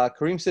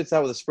sits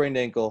out with a sprained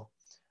ankle.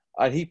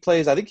 I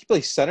think he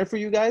plays center for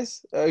you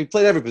guys. He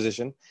played every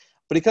position,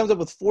 but he comes up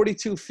with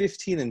 42,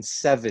 15, and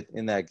 7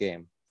 in that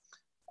game.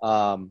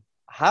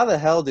 How the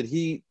hell did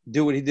he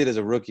do what he did as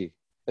a rookie,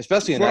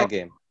 especially in that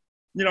game?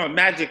 You know,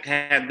 Magic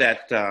had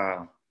that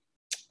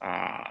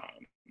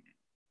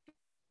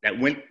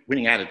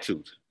winning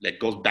attitude that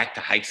goes back to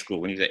high school,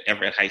 when he was at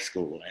Everett High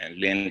School,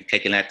 and then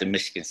taking that to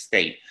Michigan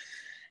State.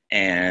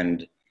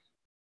 And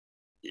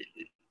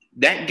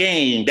that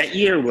game, that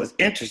year was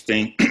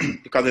interesting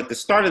because at the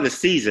start of the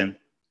season,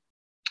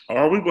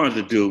 all we wanted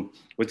to do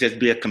was just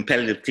be a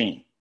competitive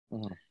team.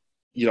 Mm-hmm.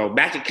 You know,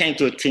 Magic came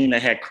to a team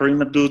that had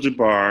Kareem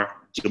Abdul-Jabbar,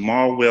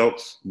 Jamal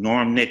Wilkes,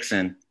 Norm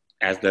Nixon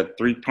as the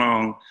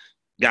three-pronged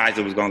guys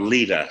that was going to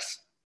lead us.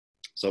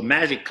 So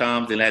Magic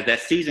comes, and as that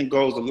season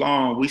goes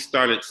along, we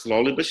started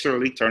slowly but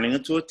surely turning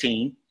into a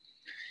team.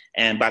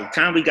 And by the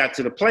time we got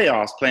to the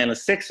playoffs playing the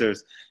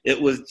Sixers,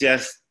 it was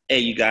just, hey,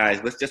 you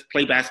guys, let's just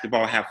play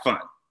basketball, have fun.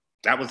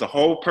 That was the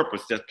whole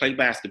purpose, just play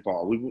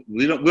basketball.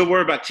 We'll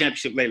worry about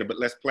championship later, but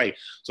let's play.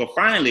 So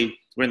finally,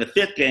 we're in the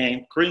 5th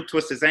game. Kareem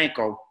twists his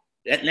ankle.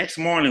 That next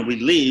morning, we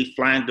leave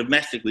flying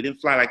domestic. We didn't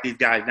fly like these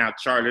guys now,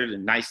 chartered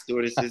and nice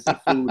stewardesses and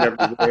food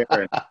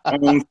everywhere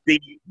and own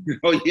seat. You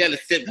know, you had to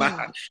sit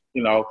by,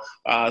 you know.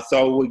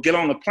 So we get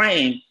on the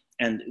plane,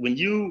 and when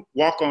you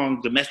walk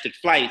on domestic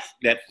flights,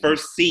 that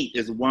first seat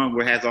is the one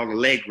where it has all the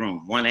leg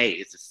room, 1A.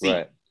 It's a seat.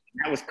 Right.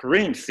 That was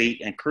Kareem's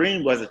seat, and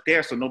Kareem wasn't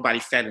there, so nobody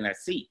sat in that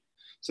seat.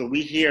 So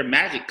we hear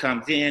Magic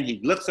comes in. He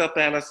looks up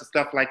at us and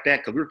stuff like that,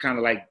 because we were kind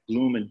of like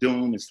gloom and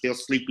doom and still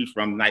sleepy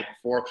from the night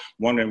before,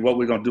 wondering what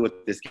we're going to do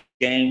with this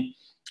game.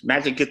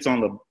 Magic gets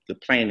on the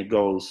plane and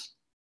goes,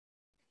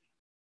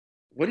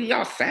 what are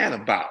y'all sad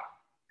about?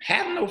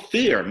 Have no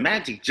fear.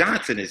 Magic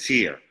Johnson is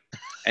here.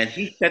 And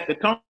he set the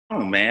tone,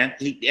 man.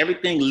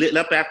 Everything lit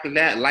up after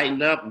that,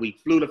 lightened up. We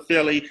flew to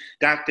Philly,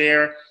 got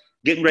there,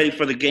 getting ready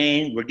for the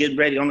game. We're getting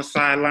ready on the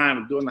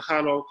sideline. We're doing the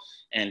huddle.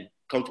 And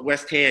Coach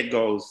Westhead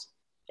goes,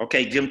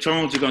 okay, Jim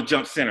Jones, you're going to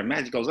jump center.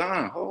 Magic goes,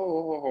 I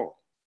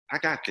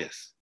got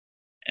this.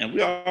 And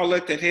we all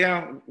looked at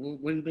him.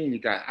 What do you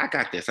mean I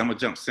got this? I'm going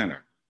to jump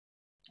center.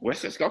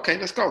 West says, okay,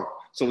 let's go.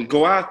 So we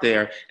go out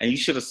there, and you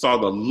should have saw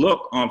the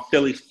look on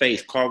Philly's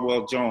face,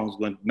 Caldwell Jones,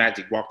 when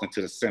Magic walked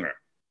into the center.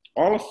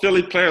 All the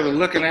Philly players are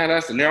looking at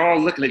us, and they're all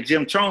looking at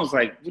Jim Jones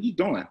like, what are you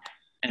doing?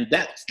 And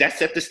that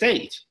set the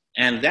stage.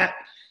 And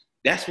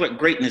that's what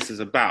greatness is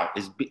about,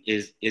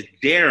 is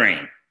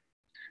daring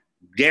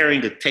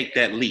to take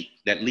that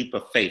leap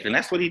of faith. And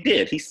that's what he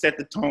did. He set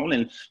the tone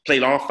and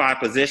played all 5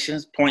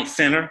 positions, point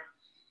center,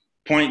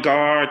 point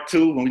guard,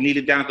 2. When we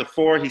needed down to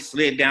 4, he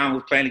slid down,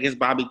 was playing against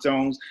Bobby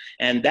Jones.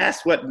 And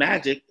that's what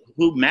Magic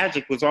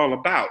was all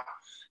about.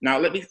 Now,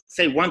 let me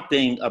say one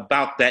thing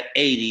about that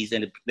 80s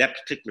and that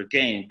particular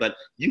game, but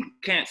you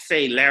can't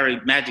say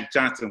Magic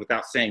Johnson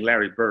without saying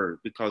Larry Bird,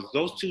 because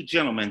those two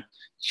gentlemen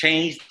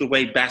changed the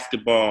way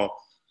basketball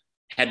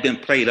had been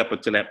played up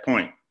until that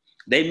point.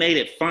 They made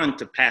it fun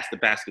to pass the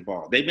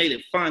basketball. They made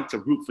it fun to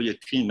root for your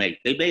teammate.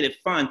 They made it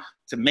fun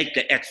to make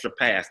the extra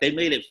pass. They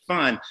made it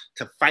fun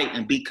to fight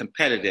and be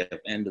competitive.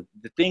 And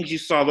the things you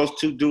saw those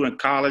two do in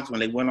college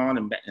when they went on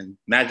and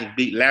Magic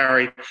beat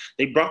Larry,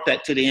 they brought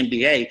that to the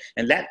NBA.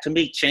 And that, to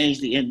me, changed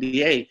the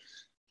NBA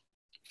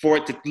for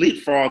it to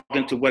leapfrog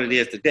into what it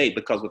is today.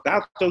 Because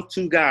without those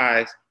two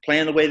guys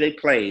playing the way they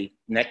played,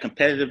 and that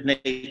competitive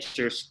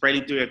nature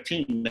spreading through their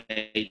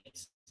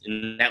teammates,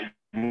 and that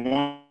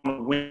want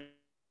to win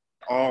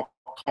all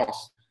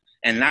costs,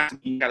 and not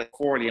you got a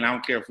 40, and I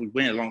don't care if we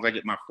win as long as I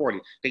get my 40.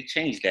 They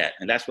changed that,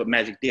 and that's what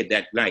Magic did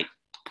that night.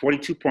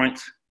 42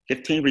 points,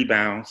 15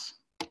 rebounds,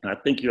 and I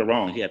think you're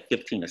wrong. He had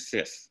 15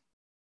 assists.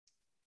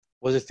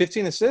 Was it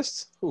 15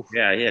 assists? Oof.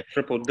 Yeah, he had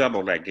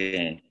triple-double that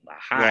game, a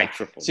high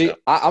triple-double. See,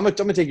 I'm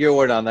gonna take your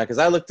word on that, because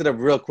I looked it up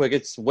real quick.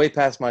 It's way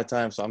past my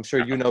time, so I'm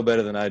sure you know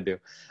better than I do.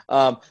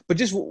 But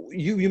just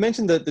you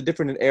mentioned the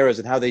different eras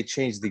and how they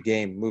changed the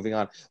game moving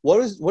on.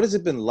 What has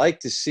it been like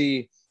to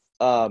see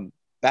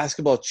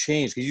basketball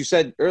change? Because you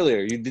said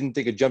earlier you didn't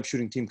think a jump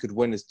shooting team could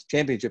win this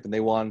championship, and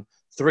they won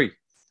 3.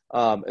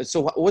 And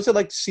so what's it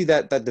like to see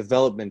that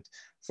development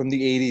from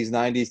the 80s,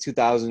 90s,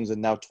 2000s,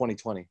 and now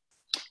 2020?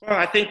 Well,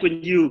 I think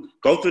when you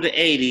go through the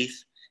 80s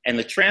And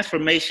the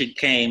transformation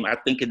came, I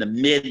think, in the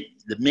mid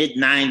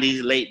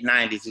 90s, late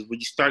 90s, is when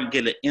you started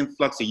getting an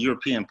influx of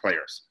European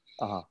players.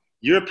 Uh-huh.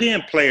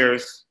 European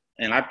players,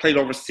 and I played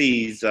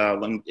overseas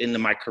when into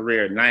my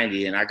career in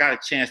 90, and I got a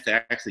chance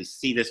to actually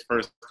see this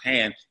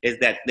firsthand, is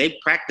that they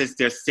practice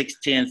their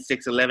 6'10",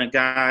 6'11"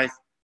 guys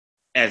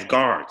as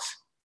guards.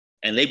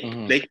 And they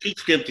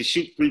teach them to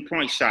shoot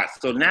three-point shots.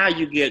 So now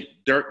you get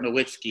Dirk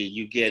Nowitzki,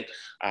 you get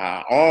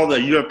all the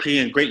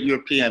great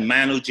European,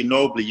 Manu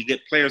Ginobili, you get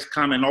players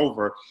coming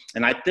over.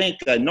 And I think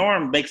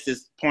Norm makes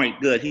this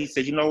point good. He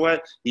said, you know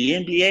what? The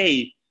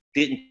NBA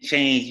didn't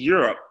change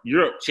Europe.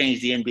 Europe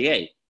changed the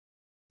NBA.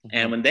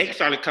 And when they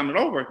started coming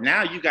over,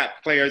 now you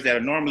got players that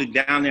are normally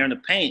down there in the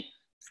paint,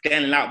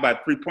 standing out by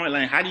three-point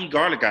line. How do you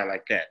guard a guy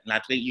like that? And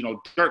I think,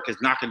 Dirk is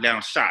knocking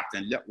down shots.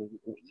 And,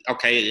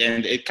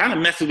 and it kind of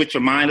messes with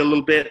your mind a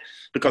little bit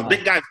because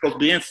big guys supposed to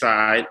be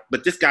inside,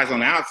 but this guy's on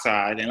the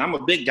outside, and I'm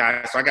a big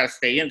guy, so I got to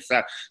stay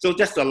inside. So it's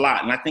just a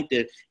lot. And I think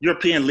the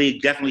European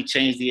League definitely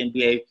changed the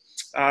NBA.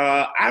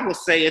 I will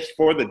say it's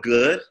for the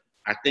good.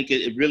 I think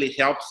it really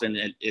helps, and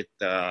it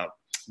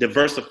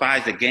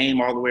diversifies the game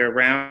all the way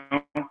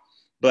around.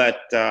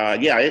 But,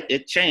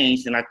 it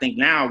changed, and I think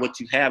now what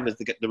you have is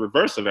the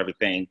reverse of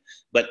everything.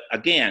 But,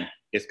 again,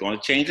 it's going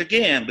to change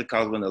again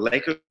because when the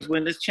Lakers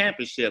win this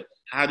championship,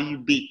 how do you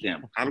beat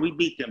them? How do we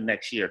beat them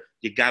next year?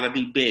 You got to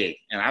be big.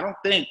 And I don't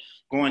think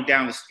going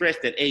down the stretch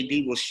that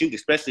AD will shoot,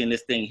 especially in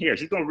this thing here.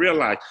 He's going to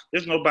realize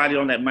there's nobody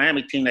on that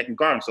Miami team that can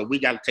guard him, so we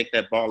got to take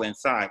that ball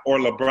inside. Or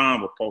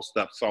LeBron will post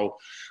up. So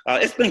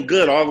it's been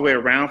good all the way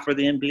around for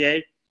the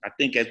NBA. I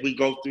think as we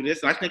go through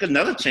this, and I think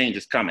another change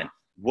is coming.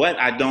 What,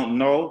 I don't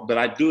know, but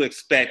I do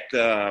expect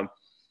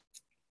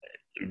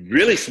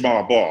really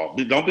small ball.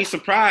 Don't be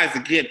surprised to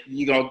get,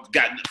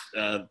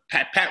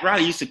 Pat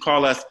Riley used to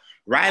call us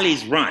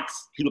Riley's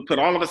Runts. He would put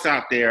all of us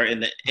out there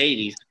in the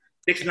 80s,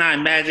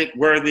 6'9" Magic,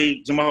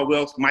 Worthy, Jamal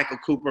Wilkes, Michael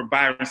Cooper,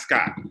 Byron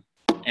Scott.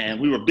 And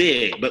we were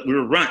big, but we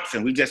were runts,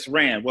 and we just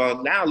ran.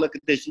 Well, now look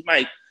at this.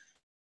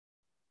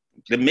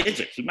 The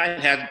midgets. You might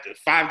have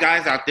 5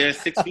 guys out there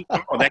 6 feet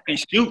tall that can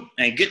shoot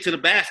and get to the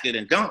basket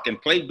and dunk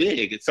and play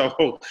big. And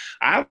so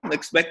I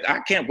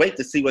can't wait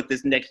to see what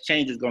this next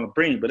change is going to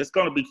bring, but it's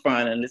going to be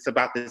fun, and it's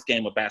about this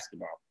game of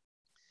basketball.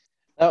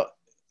 Now,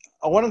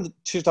 I wanted to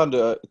shift on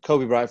to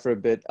Kobe Bryant for a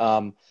bit.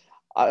 I'm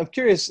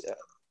curious,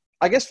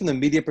 I guess from the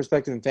media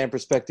perspective and fan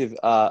perspective,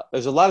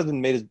 there's a lot has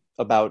been made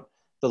about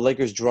the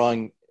Lakers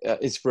drawing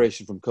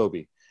inspiration from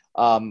Kobe.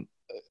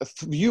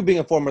 You being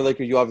a former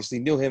Laker, you obviously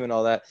knew him and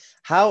all that.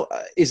 How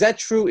is that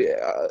true?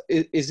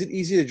 Is it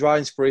easy to draw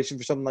inspiration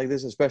for something like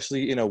this,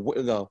 especially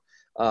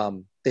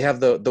they have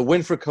the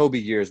win for Kobe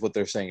year is what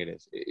they're saying it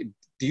is.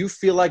 Do you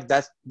feel like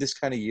that's this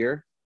kind of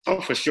year?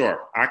 Oh, for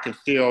sure. I can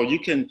feel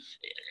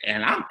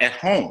and I'm at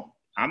home.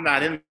 I'm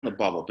not in the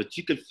bubble, but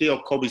you can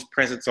feel Kobe's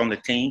presence on the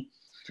team,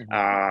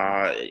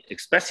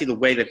 especially the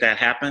way that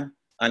happened,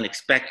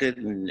 unexpected,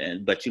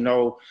 but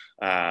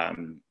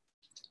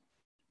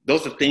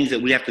those are things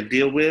that we have to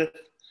deal with.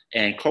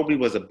 And Kobe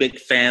was a big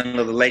fan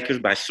of the Lakers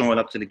by showing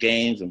up to the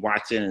games and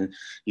watching. And,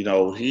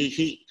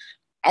 he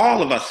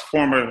all of us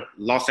former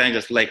Los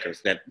Angeles Lakers,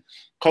 that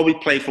Kobe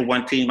played for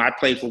one team, I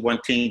played for one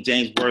team,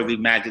 James Worthy,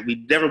 Magic.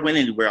 We never went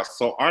anywhere else.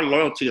 So our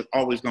loyalty is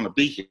always going to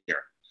be here.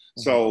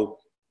 Mm-hmm. So,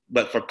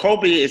 but for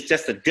Kobe, it's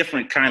just a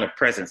different kind of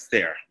presence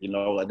there.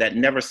 That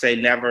never say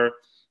never,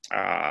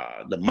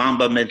 the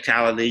Mamba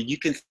mentality. You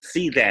can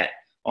see that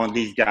on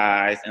these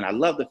guys, and I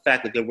love the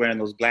fact that they're wearing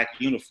those black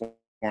uniforms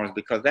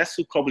because that's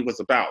who Kobe was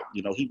about.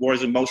 He wore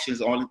his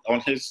emotions on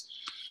his,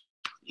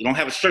 you don't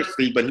have a shirt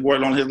sleeve, but he wore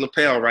it on his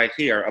lapel right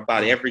here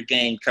about every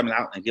game coming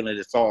out and giving it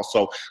its all.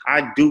 So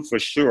I do for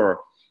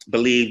sure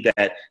believe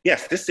that,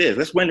 yes,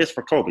 let's win this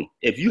for Kobe.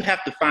 If you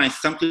have to find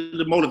something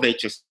to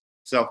motivate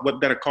yourself,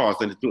 what better cause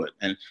than to do it?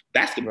 And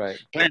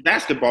playing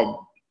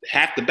basketball,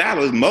 half the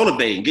battle is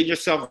motivating, get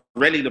yourself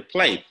ready to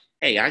play.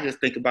 Hey, I just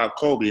think about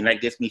Kobe, and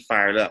that gets me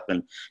fired up.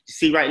 And you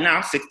see, right now,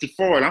 I'm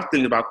 64, and I'm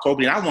thinking about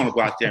Kobe, and I want to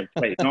go out there and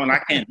play, and I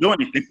can't do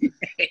anything.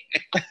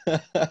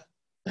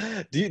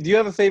 Do you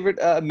have a favorite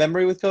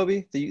memory with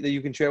Kobe that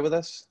you can share with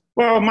us?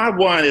 Well, my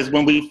one is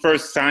when we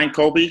first signed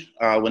Kobe.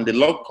 When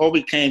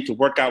Kobe came to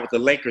work out with the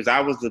Lakers, I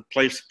was the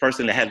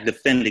person that had to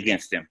defend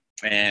against him.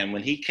 And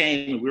when he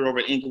came, we were over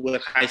at Inglewood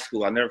High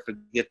School. I'll never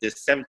forget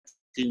this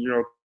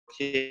 17-year-old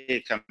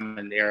kid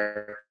coming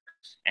there.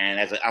 And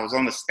as I was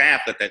on the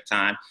staff at that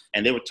time,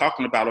 and they were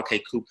talking about,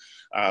 okay, Coop,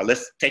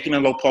 let's take him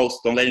in low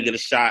post. Don't let him get a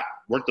shot.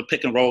 Work the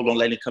pick and roll. Don't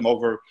let him come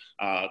over.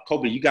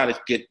 Kobe, you got to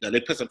get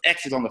they put some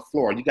X's on the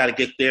floor. You got to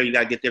get there. You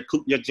got to get there.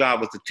 Coop, your job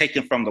was to take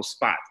him from those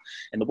spots.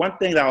 And the one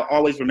thing that I'll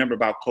always remember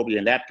about Kobe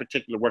in that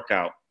particular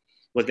workout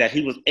was that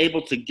he was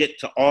able to get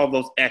to all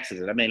those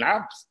X's. I mean,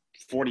 I'm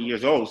 40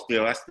 years old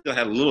still. I still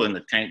had a little in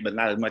the tank, but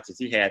not as much as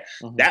he had.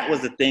 Mm-hmm. That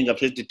was the thing of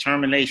his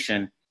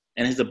determination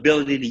and his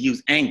ability to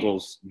use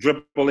angles,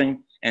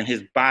 dribbling, and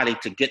his body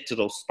to get to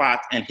those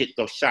spots and hit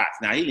those shots.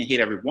 Now, he didn't hit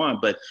every one,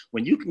 but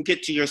when you can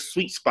get to your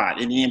sweet spot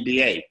in the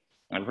NBA,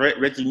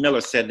 Reggie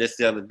Miller said this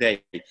the other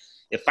day,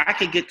 if I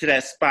could get to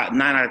that spot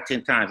 9 out of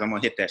 10 times, I'm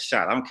going to hit that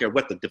shot. I don't care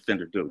what the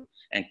defender do.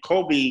 And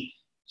Kobe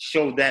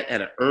showed that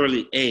at an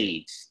early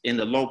age. In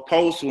the low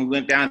post, when we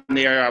went down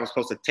there, I was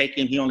supposed to take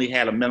him. He only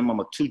had a minimum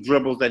of 2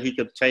 dribbles that he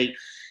could take,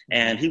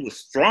 and he was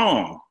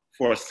strong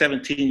for a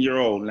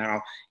 17-year-old.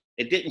 Now,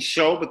 it didn't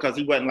show because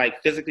he wasn't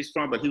like physically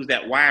strong, but he was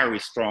that wiry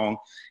strong.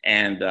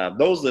 And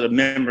those are the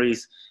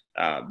memories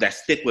that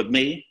stick with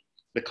me,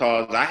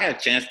 because I had a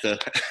chance to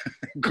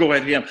go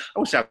at him. I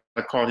wish I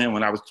had called him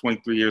when I was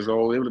 23 years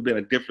old. It would have been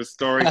a different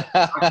story. You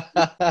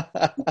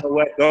know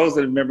what? Those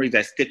are the memories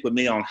that stick with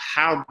me on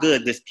how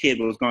good this kid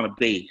was going to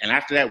be. And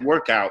after that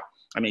workout,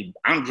 I mean,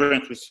 I'm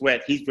drenched with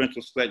sweat. He's drenched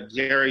with sweat.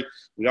 Jerry,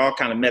 we all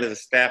kind of met as a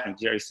staff, and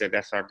Jerry said,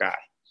 that's our guy.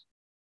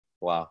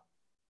 Wow.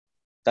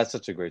 That's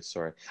such a great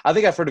story. I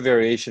think I've heard a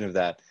variation of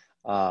that,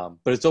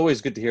 but it's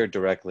always good to hear it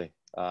directly.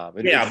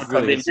 Because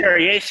really the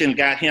variation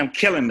got him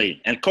killing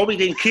me. And Kobe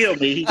didn't kill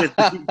me. He just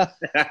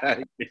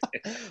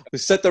we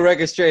set the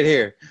record straight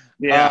here.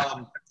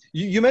 Yeah.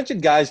 You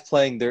mentioned guys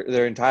playing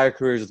their entire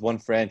careers with one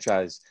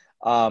franchise.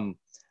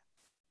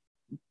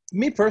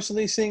 Me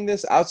personally, seeing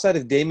this outside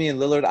of Damian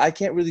Lillard, I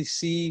can't really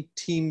see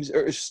teams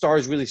or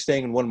stars really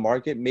staying in one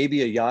market.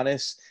 Maybe a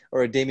Giannis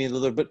or a Damian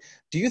Lillard. But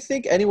do you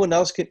think anyone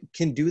else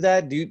can do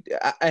that?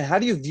 And how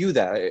do you view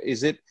that?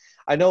 Is it?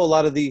 I know a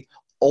lot of the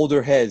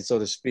older heads, so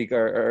to speak,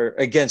 are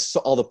against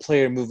all the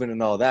player movement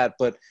and all that.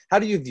 But how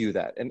do you view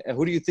that? And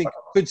who do you think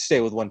could stay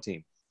with one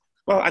team?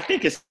 Well, I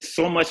think it's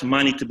so much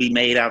money to be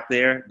made out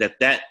there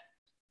that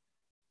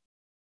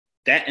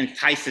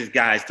entices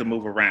guys to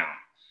move around.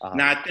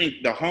 Now, I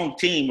think the home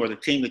team or the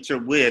team that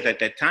you're with at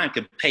that time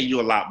can pay you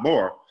a lot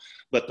more.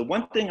 But the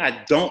one thing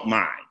I don't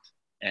mind,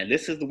 and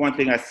this is the one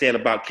thing I said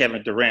about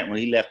Kevin Durant when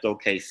he left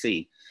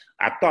OKC,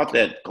 I thought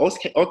that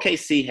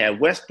OKC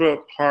had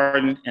Westbrook,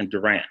 Harden, and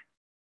Durant.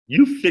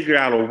 You figure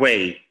out a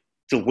way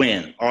to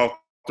win, all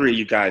 3 of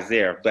you guys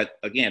there. But,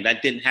 again,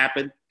 that didn't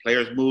happen.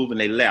 Players moved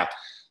and they left.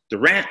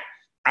 Durant,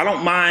 I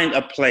don't mind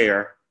a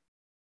player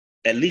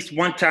at least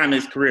one time in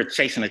his career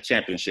chasing a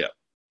championship.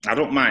 I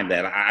don't mind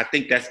that. I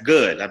think that's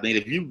good. I mean,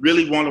 if you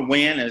really want to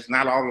win and it's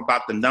not all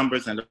about the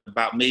numbers and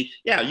about me,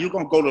 yeah, you're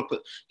gonna go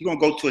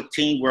to a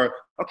team where,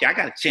 okay, I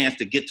got a chance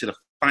to get to the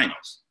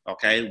finals.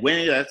 Okay,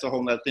 winning, that's a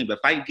whole other thing. But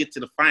if I can get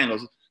to the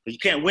finals, you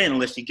can't win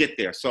unless you get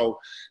there. So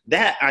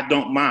that I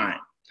don't mind.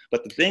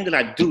 But the thing that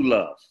I do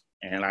love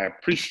and I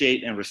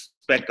appreciate and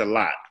respect a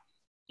lot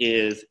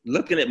is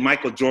looking at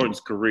Michael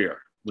Jordan's career.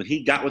 When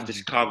he got with the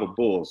Chicago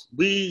Bulls,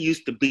 we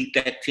used to beat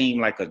that team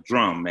like a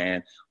drum,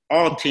 man.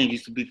 All teams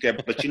used to beat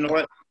that. But you know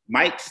what?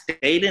 Mike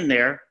stayed in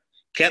there,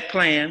 kept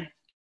playing,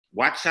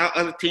 watched how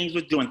other teams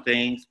were doing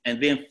things,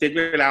 and then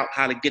figured out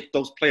how to get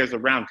those players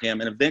around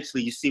him. And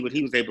eventually you see what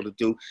he was able to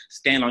do,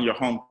 stand on your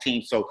home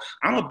team. So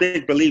I'm a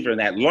big believer in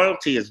that.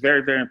 Loyalty is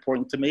very, very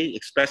important to me,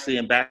 especially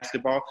in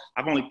basketball.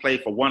 I've only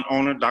played for one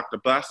owner, Dr.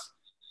 Buss,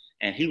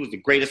 and he was the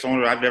greatest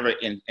owner I've ever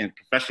in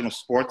professional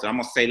sports. I'm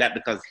going to say that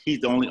because he's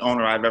the only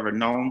owner I've ever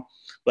known.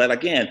 But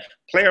again,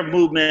 player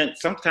movement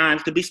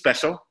sometimes can be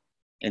special.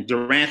 In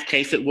Durant's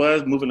case, it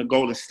was moving to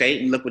Golden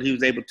State, and look what he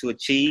was able to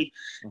achieve.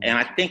 And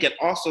I think it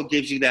also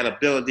gives you that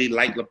ability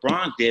like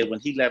LeBron did when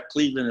he left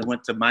Cleveland and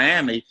went to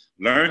Miami,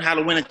 learned how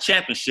to win a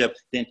championship,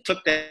 then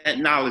took that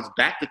knowledge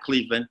back to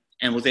Cleveland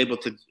and was able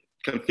to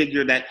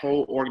configure that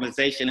whole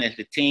organization and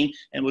the team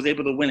and was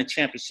able to win a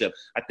championship.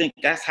 I think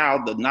that's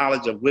how the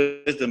knowledge of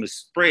wisdom is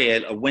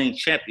spread of winning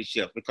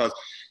championships, because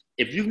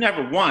if you've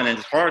never won, and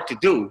it's hard to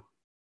do,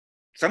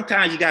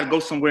 sometimes you got to go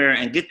somewhere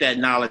and get that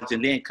knowledge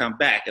and then come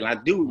back. And I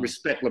do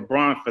respect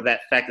LeBron for that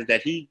fact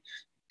that he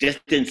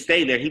just didn't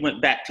stay there. He went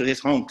back to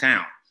his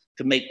hometown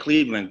to make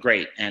Cleveland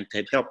great and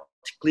to help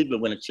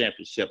Cleveland win a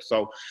championship.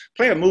 So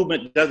player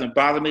movement doesn't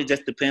bother me. It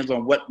just depends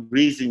on what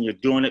reason you're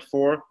doing it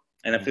for.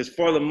 And if it's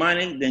for the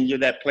money, then you're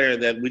that player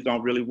that we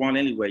don't really want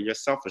anyway. You're a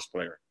selfish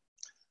player.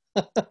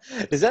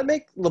 Does that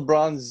make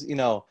LeBron's, 8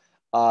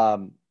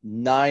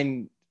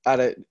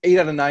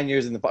 out of 9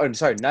 years in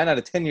the 9 out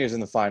of 10 years in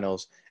the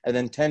finals, and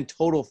then 10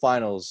 total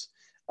finals,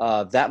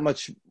 that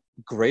much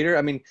greater?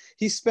 I mean,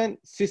 he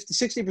spent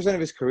 60% of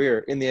his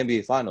career in the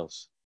NBA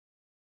finals.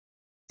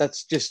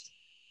 That's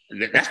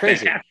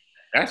crazy. Fantastic.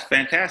 That's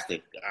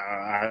fantastic.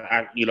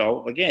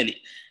 Again,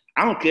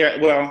 I don't care.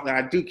 Well,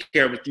 I do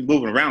care if you're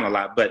moving around a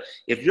lot, but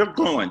if you're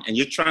going and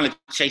you're trying to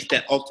chase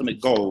that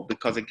ultimate goal,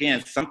 because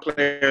again, some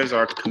players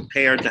are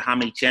compared to how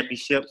many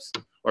championships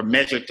or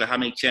measured to how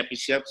many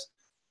championships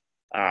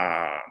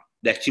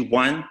that you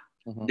won,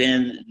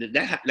 then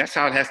that's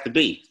how it has to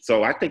be.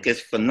 So I think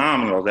it's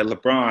phenomenal that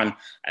LeBron,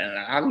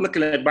 I'm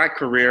looking at my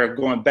career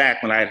going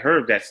back when I had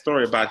heard that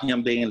story about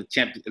him being in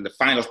the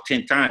finals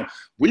 10 times.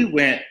 We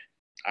went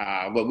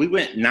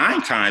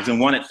 9 times and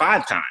won it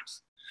 5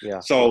 times. Yeah.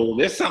 So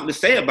there's something to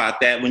say about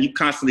that when you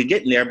constantly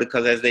get in there,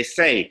 because as they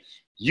say,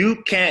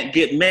 you can't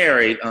get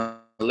married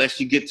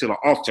unless you get to the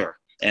altar.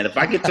 And if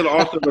I get to the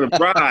altar with a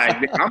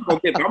bride, I'm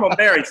gonna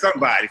marry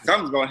somebody.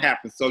 Something's gonna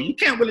happen. So you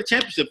can't win a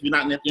championship if you're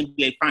not in the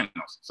NBA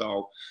finals.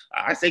 So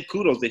I say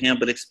kudos to him,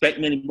 but expect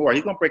many more.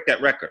 He's gonna break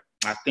that record.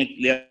 I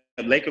think the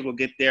Lakers will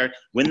get there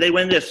when they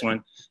win this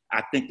one.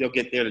 I think they'll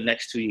get there the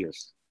next 2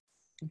 years.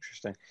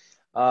 Interesting.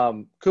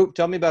 Coop,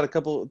 tell me about a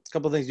couple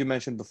things you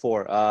mentioned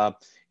before.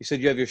 You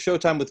said you have your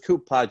Showtime with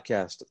Coop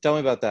podcast. Tell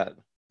me about that.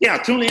 Yeah,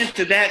 tune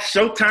into that.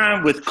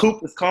 Showtime with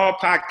Coop is called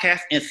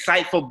podcast.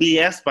 Insightful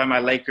BS by my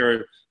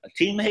Laker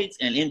teammates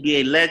and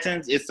NBA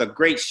legends. It's a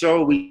great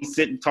show. We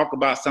sit and talk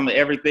about some of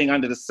everything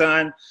under the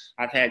sun.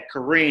 I've had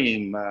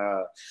Kareem,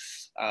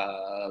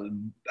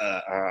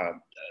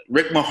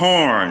 Rick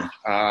Mahorn.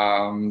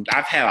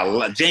 I've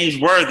had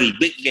James Worthy,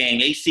 Big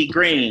Game, AC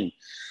Green.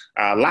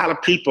 A lot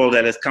of people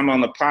that has come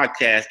on the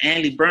podcast.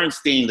 Andy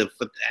Bernstein, the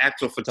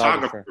actual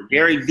photographer.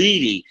 Gary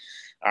Vitti,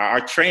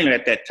 our trainer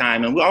at that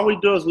time. And all we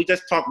do is we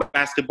just talk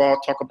basketball,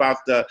 talk about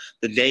the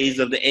days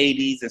of the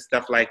 80s and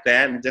stuff like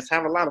that, and just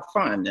have a lot of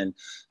fun. And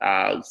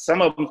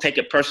some of them take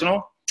it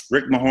personal.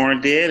 Rick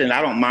Mahorn did, and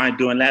I don't mind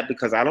doing that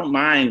because I don't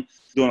mind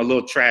doing a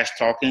little trash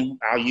talking.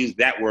 I'll use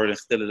that word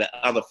instead of the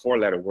other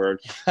 4-letter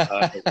word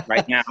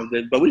right now.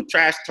 But we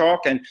trash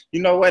talk, and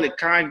you know what? It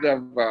kind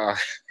of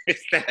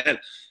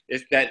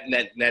it's that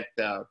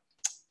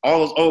all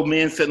those old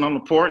men sitting on the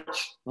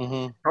porch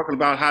talking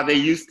about how they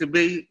used to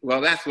be.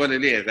 Well, that's what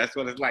it is. That's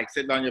what it's like,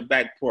 sitting on your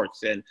back porch.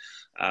 And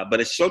but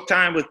it's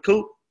Showtime with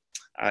Coop,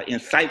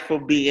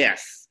 Insightful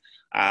BS.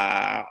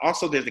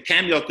 Also, there's a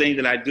Cameo thing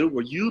that I do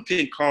where you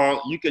can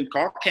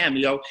call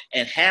Cameo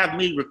and have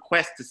me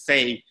request to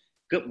say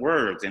good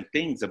words and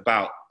things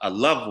about a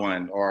loved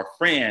one or a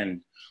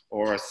friend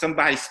or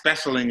somebody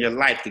special in your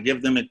life to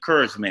give them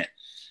encouragement.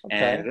 Okay.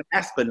 And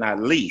last but not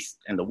least,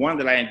 and the one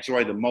that I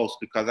enjoy the most,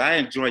 because I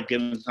enjoy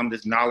giving some of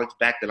this knowledge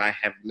back that I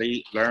have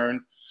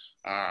learned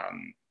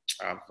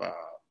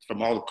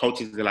from all the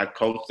coaches that I've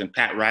coached, and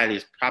Pat Riley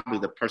is probably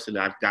the person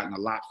that I've gotten a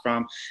lot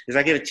from, is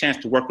I get a chance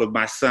to work with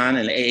my son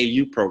in the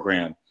AAU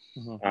program.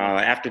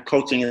 After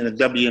coaching in the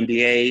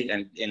WNBA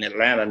and in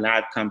Atlanta, now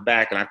I've come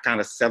back and I've kind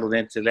of settled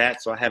into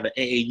that. So I have an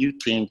AAU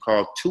team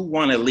called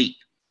 2-1 Elite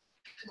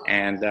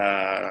and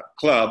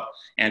club,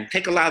 and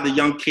take a lot of the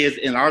young kids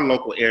in our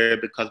local area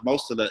because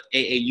most of the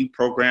AAU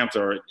programs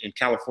are in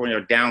California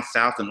or down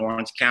south in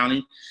Orange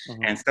County,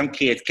 and some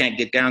kids can't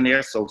get down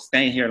there. So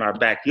staying here in our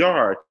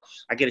backyard,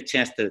 I get a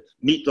chance to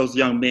meet those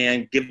young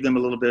men, give them a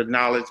little bit of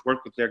knowledge,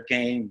 work with their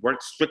game,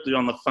 work strictly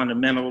on the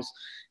fundamentals.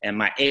 And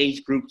my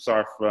age groups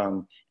are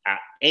from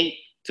 8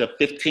 to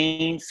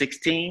 15,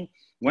 16.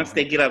 Once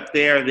they get up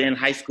there, then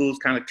high schools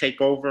kind of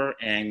take over,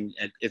 and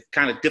it's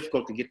kind of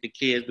difficult to get the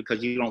kids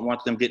because you don't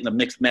want them getting the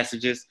mixed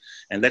messages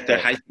and let their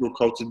high school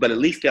coaches, but at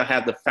least they'll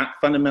have the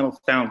fundamental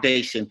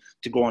foundation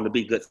to go on to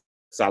be good,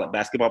 solid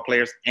basketball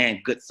players and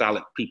good,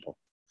 solid people.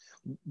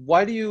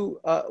 Why do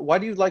you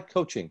like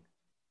coaching?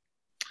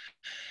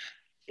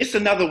 It's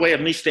another way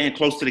of me staying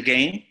close to the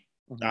game.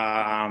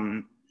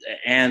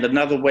 And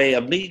another way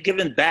of me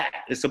giving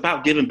back. It's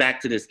about giving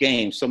back to this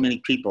game. So many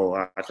people.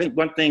 I think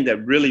one thing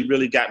that really,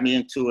 really got me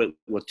into it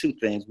were two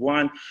things.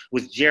 One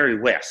was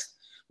Jerry West.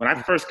 When I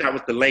first got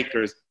with the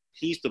Lakers,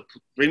 he used to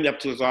bring me up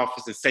to his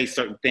office and say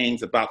certain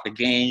things about the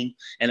game.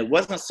 And it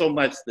wasn't so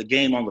much the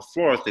game on the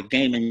floor, it's the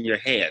game in your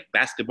head,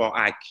 basketball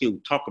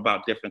IQ, talk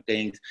about different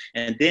things.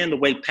 And then the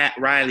way Pat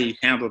Riley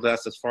handled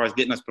us as far as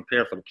getting us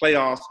prepared for the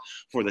playoffs,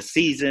 for the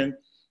season,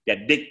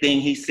 that big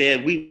thing he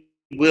said,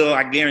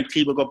 I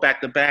guarantee we'll go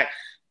back to back.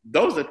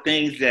 Those are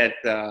things that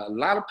a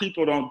lot of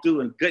people don't do,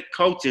 and good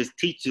coaches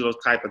teach you those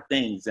type of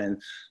things. And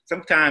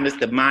sometimes it's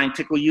the mind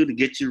tickle you to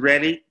get you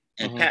ready.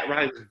 And Pat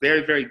Riley was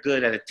very, very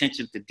good at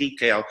attention to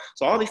detail.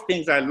 So all these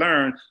things I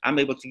learned, I'm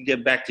able to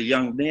give back to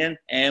young men.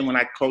 And when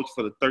I coached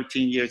for the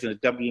 13 years in the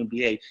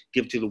WNBA,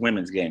 give to the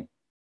women's game.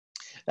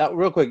 Now,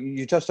 real quick,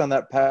 you touched on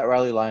that Pat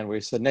Riley line where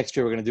he said, next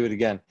year we're going to do it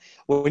again.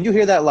 When you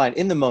hear that line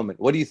in the moment,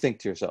 what do you think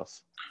to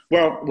yourself?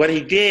 Well, what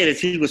he did is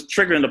he was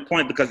triggering the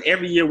point, because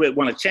every year we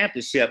won a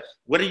championship.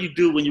 What do you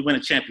do when you win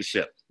a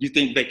championship? You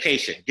think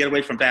vacation, get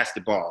away from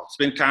basketball,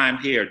 spend time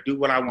here, do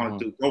what I want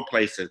to do, go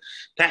places.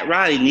 Pat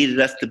Riley needed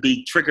us to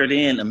be triggered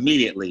in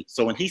immediately.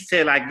 So when he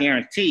said, I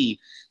guarantee,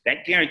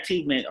 that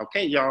guarantee meant,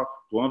 okay, y'all,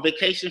 go on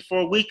vacation for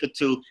a week or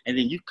two, and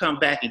then you come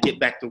back and get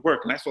back to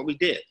work. And that's what we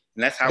did.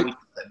 And that's how we did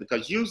it.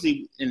 Because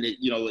usually in the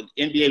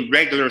NBA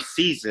regular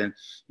season,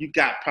 you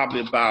got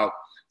probably about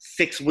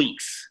 6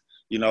 weeks.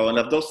 And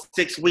of those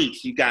 6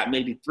 weeks, you got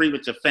maybe 3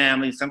 with your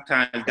family.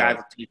 Sometimes guys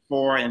will take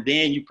 4, and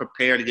then you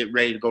prepare to get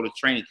ready to go to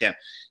training camp.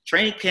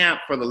 Training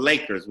camp for the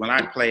Lakers, when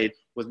I played,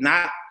 was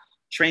not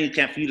training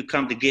camp for you to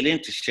come to get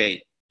into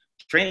shape.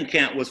 Training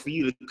camp was for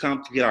you to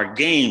come to get our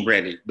game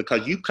ready,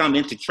 because you come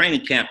into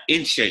training camp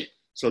in shape.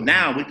 So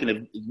now we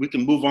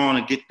can move on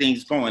and get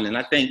things going. And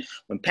I think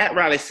when Pat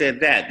Riley said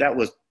that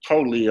was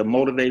totally a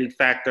motivating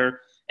factor,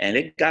 and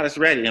it got us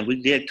ready. And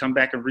we did come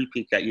back and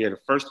repeat that year, the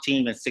first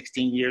team in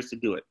 16 years to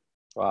do it.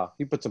 Wow,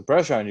 he put some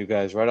pressure on you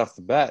guys right off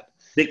the bat.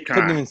 Big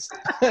time.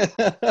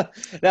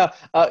 Now,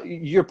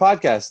 your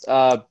podcast,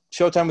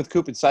 Showtime with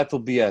Coop,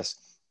 Insightful BS.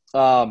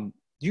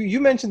 You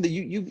mentioned that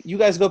you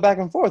guys go back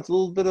and forth, a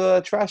little bit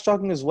of trash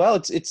talking as well.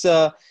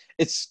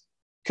 It's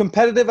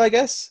competitive, I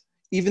guess,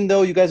 even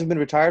though you guys have been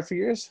retired for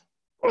years.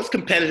 Well, it's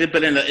competitive,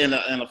 but in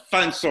a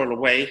fun sort of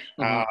way.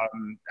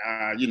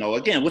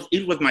 Again,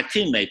 even with my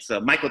teammates,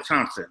 Michael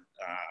Thompson.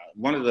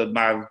 one of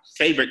my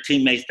favorite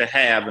teammates to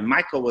have. And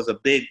Michael was a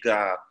big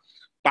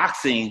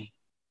boxing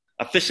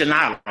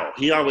aficionado.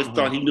 He always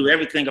thought he knew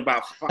everything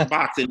about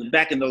boxing.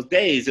 Back in those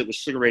days, it was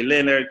Sugar Ray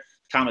Leonard,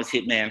 Thomas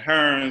Hitman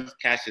Hearns,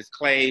 Cassius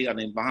Clay,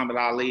 Muhammad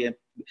Ali. And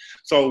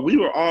so we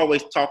were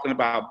always talking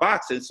about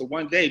boxing. So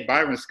one day,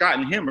 Byron Scott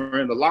and him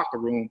are in the locker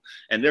room,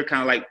 and they're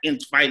kind of like in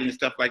fighting and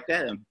stuff like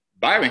that. And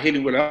Byron hit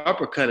him with an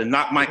uppercut and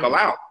knocked Michael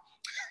out.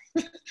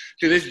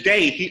 To this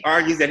day, he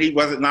argues that he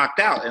wasn't knocked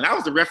out. And I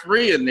was the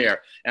referee in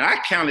there. And I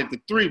counted to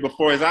 3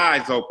 before his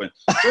eyes opened.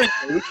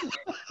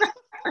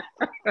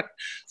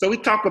 So we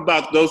talk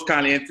about those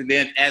kind of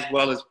incidents as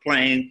well as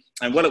playing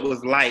and what it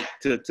was like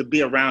to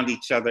be around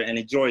each other and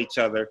enjoy each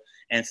other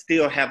and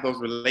still have those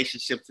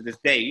relationships to this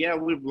day. Yeah,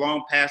 we've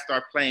long past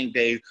our playing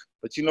days,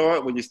 but you know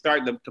what? When you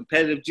start, the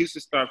competitive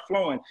juices start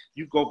flowing,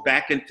 you go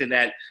back into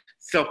that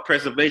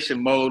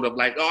self-preservation mode of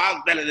like, oh, I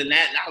was better than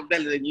that, I was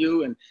better than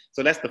you. And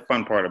so that's the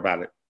fun part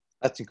about it.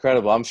 That's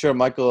incredible. I'm sure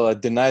Michael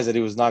denies that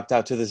he was knocked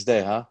out to this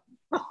day, huh?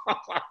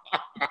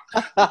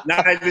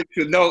 Denies it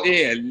to no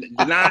end.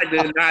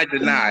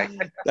 Deny.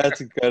 That's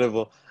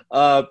incredible.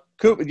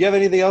 Coop, do you have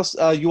anything else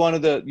you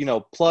wanted to,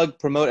 plug,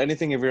 promote,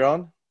 anything of your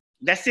own?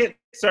 That's it,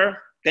 sir.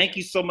 Thank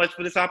you so much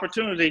for this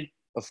opportunity.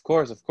 Of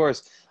course.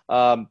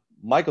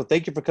 Michael,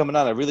 thank you for coming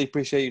on. I really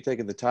appreciate you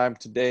taking the time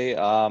today.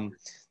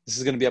 This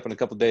is going to be up in a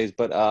couple of days.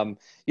 But, I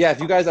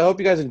hope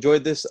you guys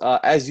enjoyed this.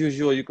 As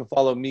usual, you can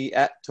follow me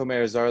at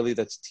Tomer Azarly.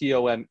 That's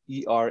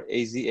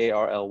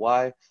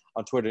TOMERAZARLY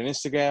on Twitter and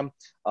Instagram.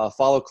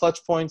 Follow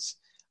Clutch Points.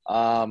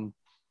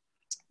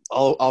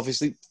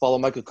 Obviously, follow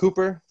Michael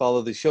Cooper.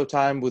 Follow the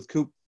Showtime with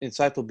Coop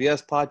Insightful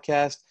BS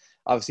podcast.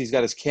 Obviously, he's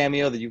got his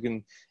Cameo that you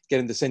can get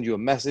him to send you a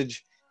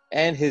message.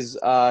 And his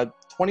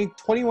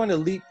 2021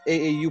 Elite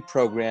AAU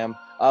program,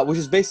 which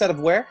is based out of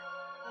where?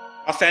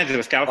 Los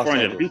Angeles,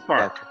 California, Beach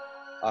Park.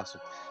 Gotcha.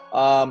 Awesome.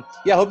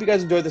 I hope you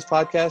guys enjoyed this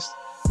podcast.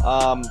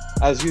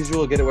 As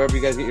usual, get it wherever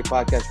you guys get your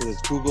podcast, whether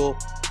it's Google,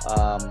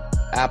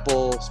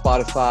 Apple,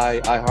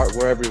 Spotify, iHeart,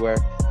 we're everywhere.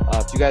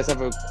 If you guys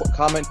have a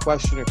comment,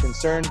 question, or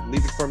concern,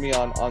 leave it for me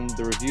on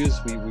the reviews.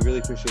 We really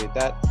appreciate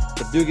that.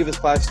 But do give us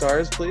 5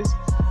 stars, please.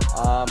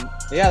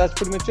 That's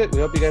pretty much it. We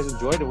hope you guys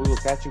enjoyed, and we will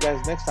catch you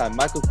guys next time.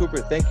 Michael Cooper,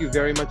 thank you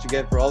very much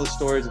again for all the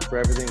stories and for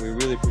everything. We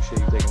really appreciate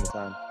you taking the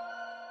time.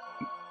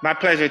 My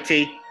pleasure,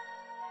 T.